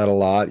about that a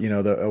lot.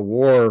 A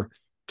war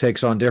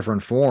takes on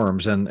different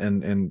forms, and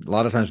a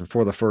lot of times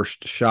before the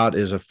first shot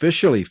is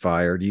officially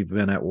fired, you've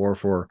been at war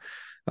for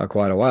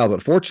quite a while.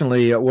 But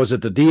fortunately, was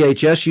it the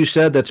DHS you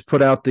said that's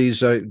put out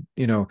these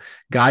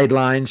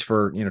guidelines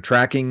for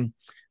tracking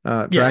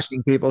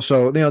people?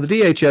 So the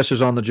DHS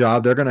is on the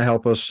job. They're going to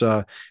help us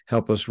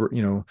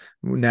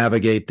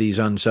navigate these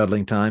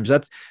unsettling times.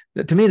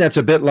 To me, that's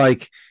a bit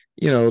like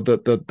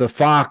the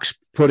Fox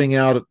putting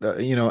out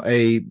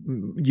a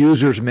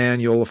user's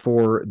manual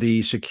for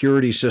the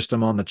security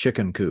system on the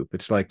chicken coop.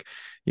 It's like,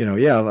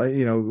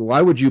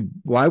 why would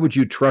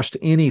you trust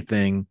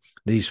anything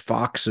these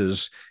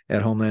foxes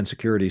at Homeland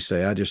Security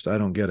say? I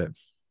don't get it.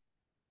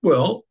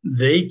 Well,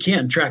 they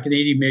can't track an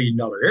 $80 million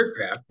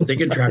aircraft, but they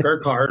can track our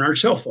car and our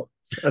cell phone.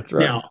 That's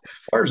right. Now, as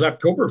far as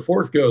October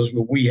 4th goes,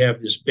 when we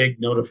have this big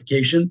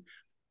notification,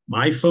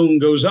 my phone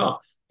goes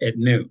off at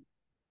noon.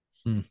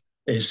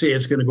 They say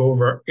it's going to go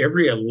over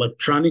every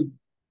electronic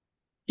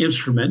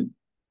instrument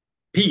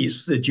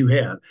piece that you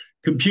have,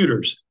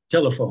 computers,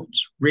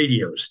 telephones,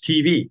 radios,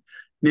 TV.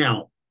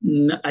 Now,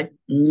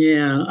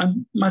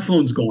 my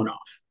phone's going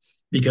off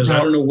because I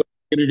don't know what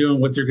they're going to do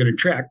and what they're going to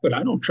track, but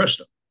I don't trust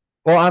them.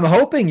 Well, I'm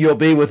hoping you'll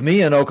be with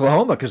me in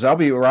Oklahoma because I'll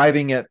be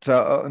arriving at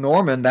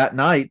Norman that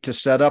night to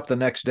set up the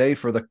next day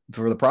for the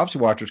Prophecy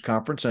Watchers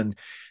conference. And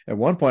at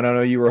one point, I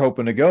know you were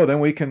hoping to go. Then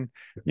we can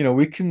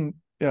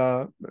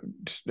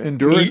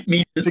endure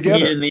meet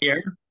together in the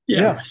air.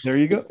 Yeah, there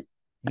you go.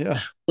 Yeah.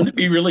 Wouldn't it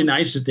be really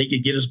nice if they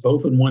could get us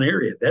both in one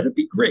area? That'd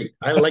be great.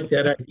 I like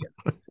that idea.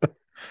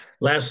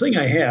 Last thing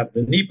I have,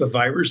 the Nipah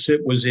virus,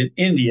 it was in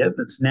India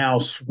that's now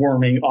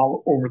swarming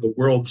all over the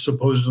world,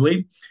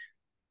 supposedly.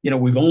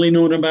 We've only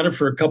known about it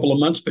for a couple of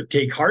months, but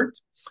take heart.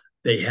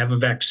 They have a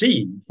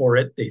vaccine for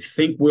it they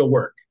think will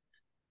work.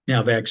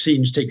 Now,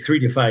 vaccines take 3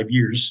 to 5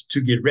 years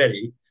to get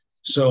ready.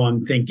 So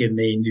I'm thinking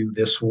they knew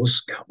this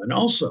was coming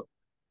also.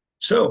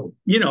 So,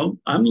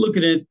 I'm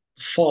looking at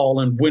fall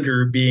and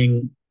winter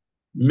being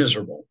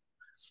miserable.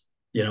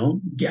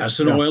 Gas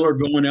and oil are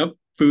going up.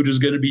 Food is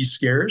going to be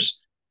scarce.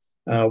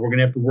 We're going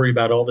to have to worry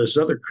about all this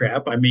other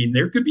crap. I mean,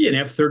 there could be an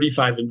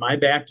F-35 in my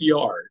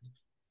backyard,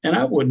 and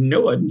I wouldn't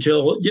know it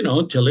until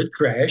it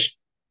crashed.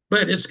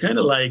 But it's kind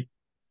of like,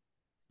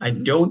 I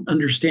don't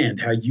understand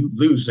how you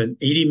lose an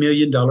 $80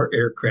 million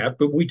aircraft.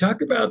 But we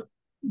talk about,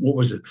 what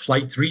was it,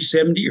 Flight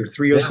 370 or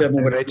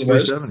 307, whatever it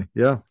was.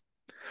 Yeah.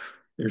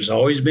 There's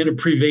always been a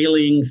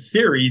prevailing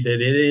theory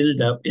that it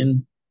ended up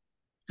in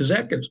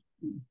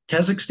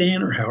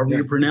Kazakhstan, or however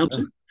you pronounce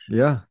it.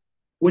 Yeah.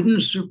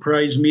 Wouldn't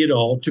surprise me at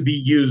all to be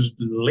used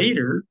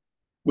later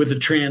with a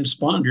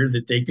transponder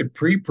that they could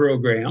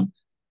pre-program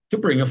to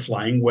bring a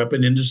flying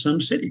weapon into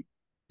some city.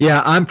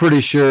 Yeah, I'm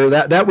pretty sure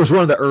that was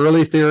one of the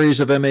early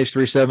theories of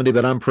MH370,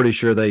 but I'm pretty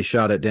sure they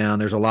shot it down.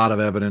 There's a lot of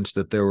evidence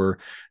that there were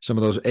some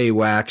of those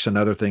AWACS and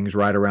other things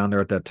right around there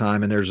at that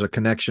time, and there's a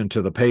connection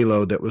to the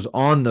payload that was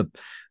on the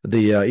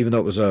even though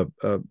it was a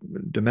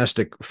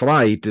domestic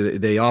flight,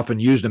 they often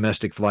use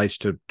domestic flights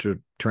to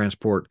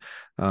transport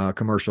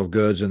commercial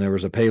goods, and there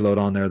was a payload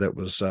on there that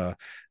was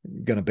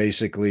going to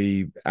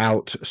basically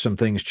out some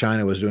things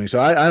China was doing. So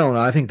I don't know.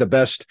 I think the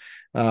best.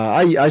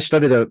 I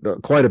studied it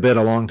quite a bit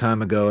a long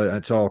time ago.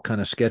 It's all kind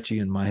of sketchy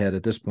in my head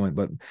at this point,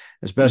 but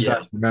as best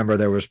I remember,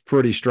 there was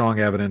pretty strong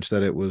evidence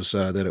that it was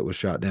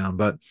shot down.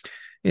 But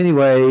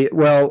anyway,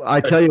 well, I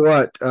tell you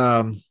what,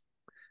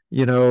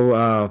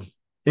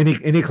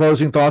 any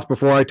closing thoughts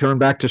before I turn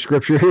back to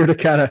scripture here to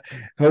kind of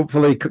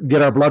hopefully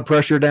get our blood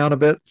pressure down a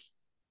bit?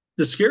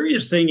 The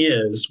scariest thing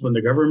is when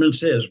the government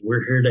says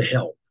we're here to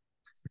help.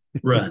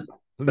 Run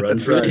for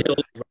the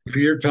hills, run for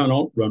your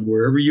tunnel, run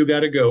wherever you got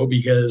to go,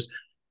 because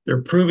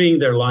they're proving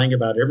they're lying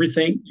about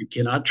everything. You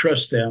cannot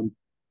trust them.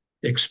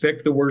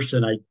 Expect the worst,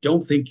 and I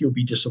don't think you'll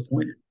be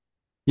disappointed.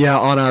 Yeah,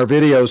 on our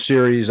video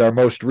series, our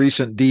most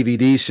recent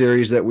DVD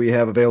series that we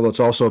have available, it's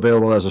also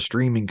available as a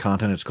streaming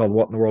content. It's called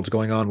What in the World's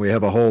Going On. We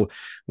have a whole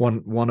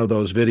one of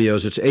those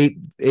videos. It's eight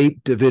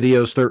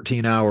videos,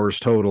 13 hours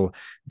total,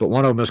 but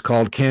one of them is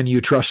called Can You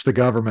Trust the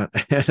Government?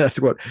 And that's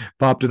what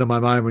popped into my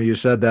mind when you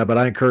said that, but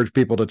I encourage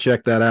people to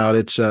check that out.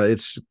 It's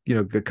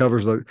it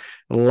covers a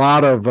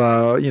lot of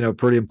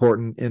pretty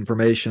important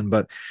information.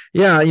 But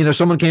yeah,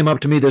 someone came up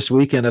to me this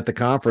weekend at the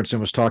conference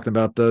and was talking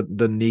about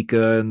the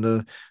Nika and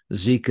the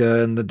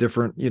Zika and the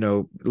different,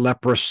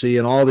 leprosy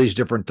and all these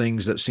different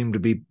things that seem to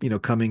be,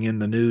 coming in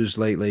the news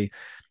lately.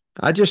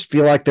 I just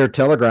feel like they're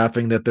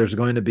telegraphing that there's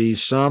going to be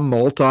some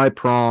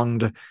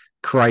multi-pronged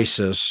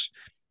crisis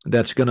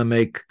that's going to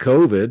make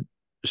COVID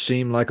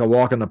seem like a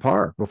walk in the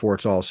park before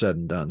it's all said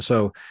and done.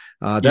 So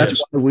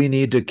that's why we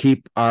need to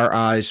keep our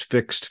eyes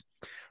fixed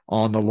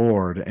on the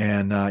Lord.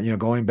 And,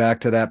 going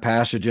back to that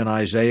passage in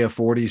Isaiah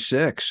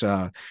 46,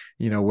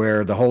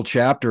 where the whole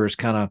chapter is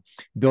kind of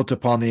built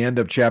upon the end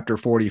of chapter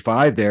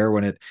 45 there,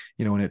 when it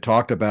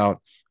talked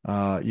about,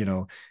 our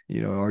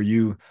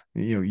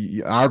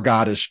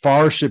God is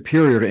far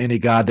superior to any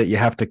God that you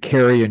have to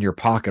carry in your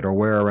pocket or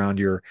wear around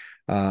your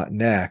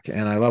neck.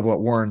 And I love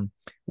what Warren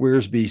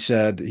Wiersbe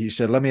said. He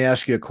said, let me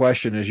ask you a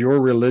question. Is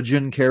your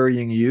religion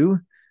carrying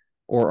you,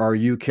 or are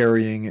you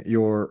carrying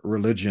your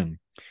religion?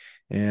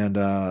 And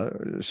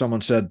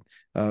someone said,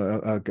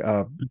 a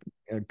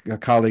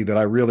colleague that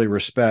I really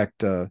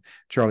respect,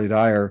 Charlie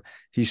Dyer,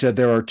 he said,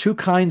 there are two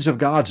kinds of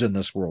gods in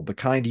this world, the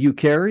kind you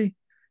carry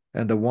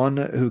and the one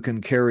who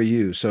can carry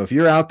you. So if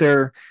you're out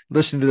there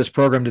listening to this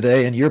program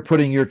today and you're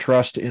putting your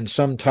trust in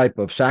some type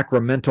of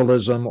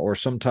sacramentalism or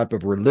some type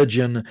of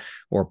religion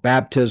or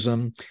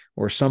baptism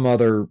or some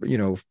other,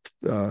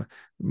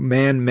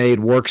 man-made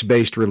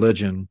works-based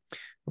religion,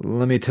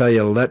 let me tell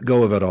you, let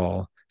go of it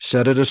all.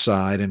 Set it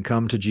aside and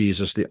come to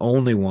Jesus, the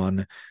only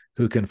one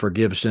who can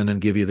forgive sin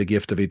and give you the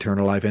gift of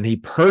eternal life. And he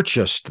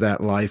purchased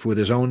that life with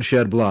his own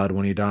shed blood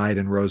when he died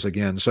and rose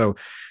again. So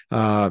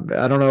I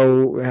don't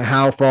know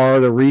how far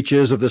the reach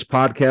is of this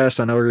podcast.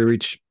 I know we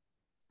reach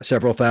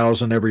several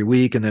thousand every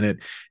week, and then it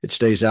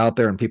stays out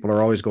there, and people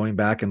are always going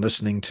back and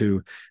listening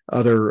to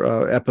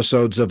other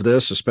episodes of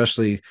this,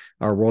 especially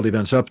our World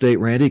Events Update,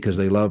 Randy, because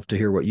they love to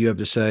hear what you have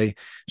to say.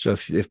 So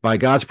if by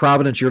God's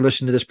providence you're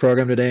listening to this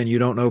program today and you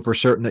don't know for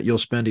certain that you'll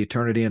spend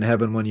eternity in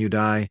heaven when you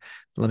die,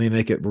 let me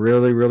make it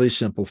really, really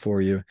simple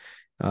for you.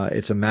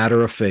 It's a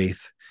matter of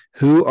faith.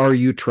 Who are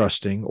you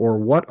trusting, or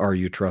what are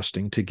you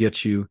trusting to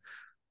get you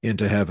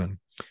into heaven?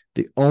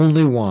 The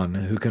only one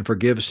who can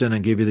forgive sin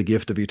and give you the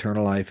gift of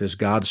eternal life is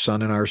God's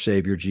Son and our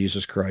Savior,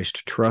 Jesus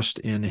Christ. Trust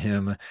in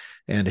him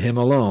and him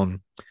alone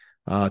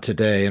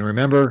today. And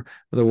remember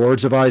the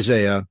words of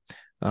Isaiah.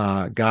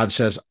 God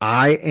says,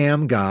 I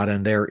am God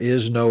and there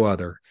is no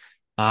other.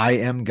 I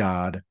am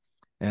God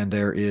and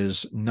there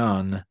is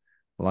none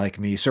like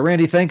me. So,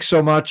 Randy, thanks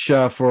so much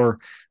for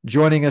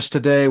joining us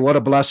today. What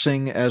a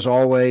blessing, as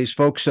always.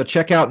 Folks,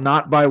 check out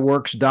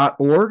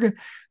notbyworks.org.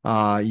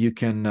 You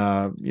can,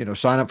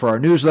 sign up for our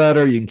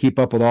newsletter. You can keep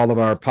up with all of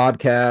our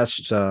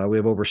podcasts. We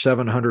have over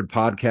 700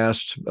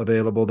 podcasts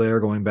available there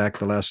going back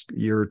the last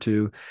year or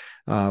two.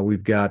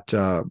 We've got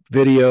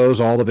videos.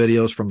 All the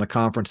videos from the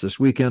conference this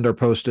weekend are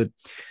posted.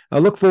 I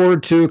look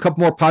forward to a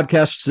couple more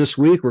podcasts this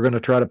week. We're going to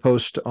try to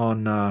post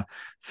on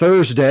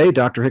Thursday,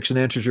 Dr. Hickson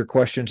Answers Your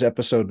Questions,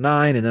 episode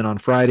 9. And then on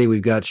Friday,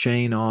 we've got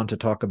Shane on to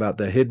talk about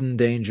the hidden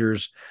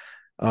dangers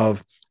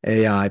of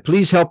AI.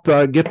 Please help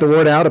get the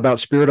word out about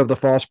Spirit of the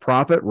False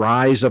Prophet,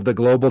 Rise of the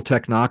Global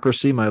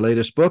Technocracy, my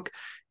latest book.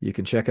 You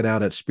can check it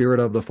out at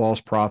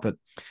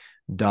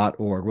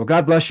spiritofthefalseprophet.org. Well,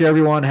 God bless you,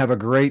 everyone. Have a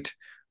great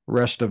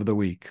rest of the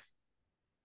week.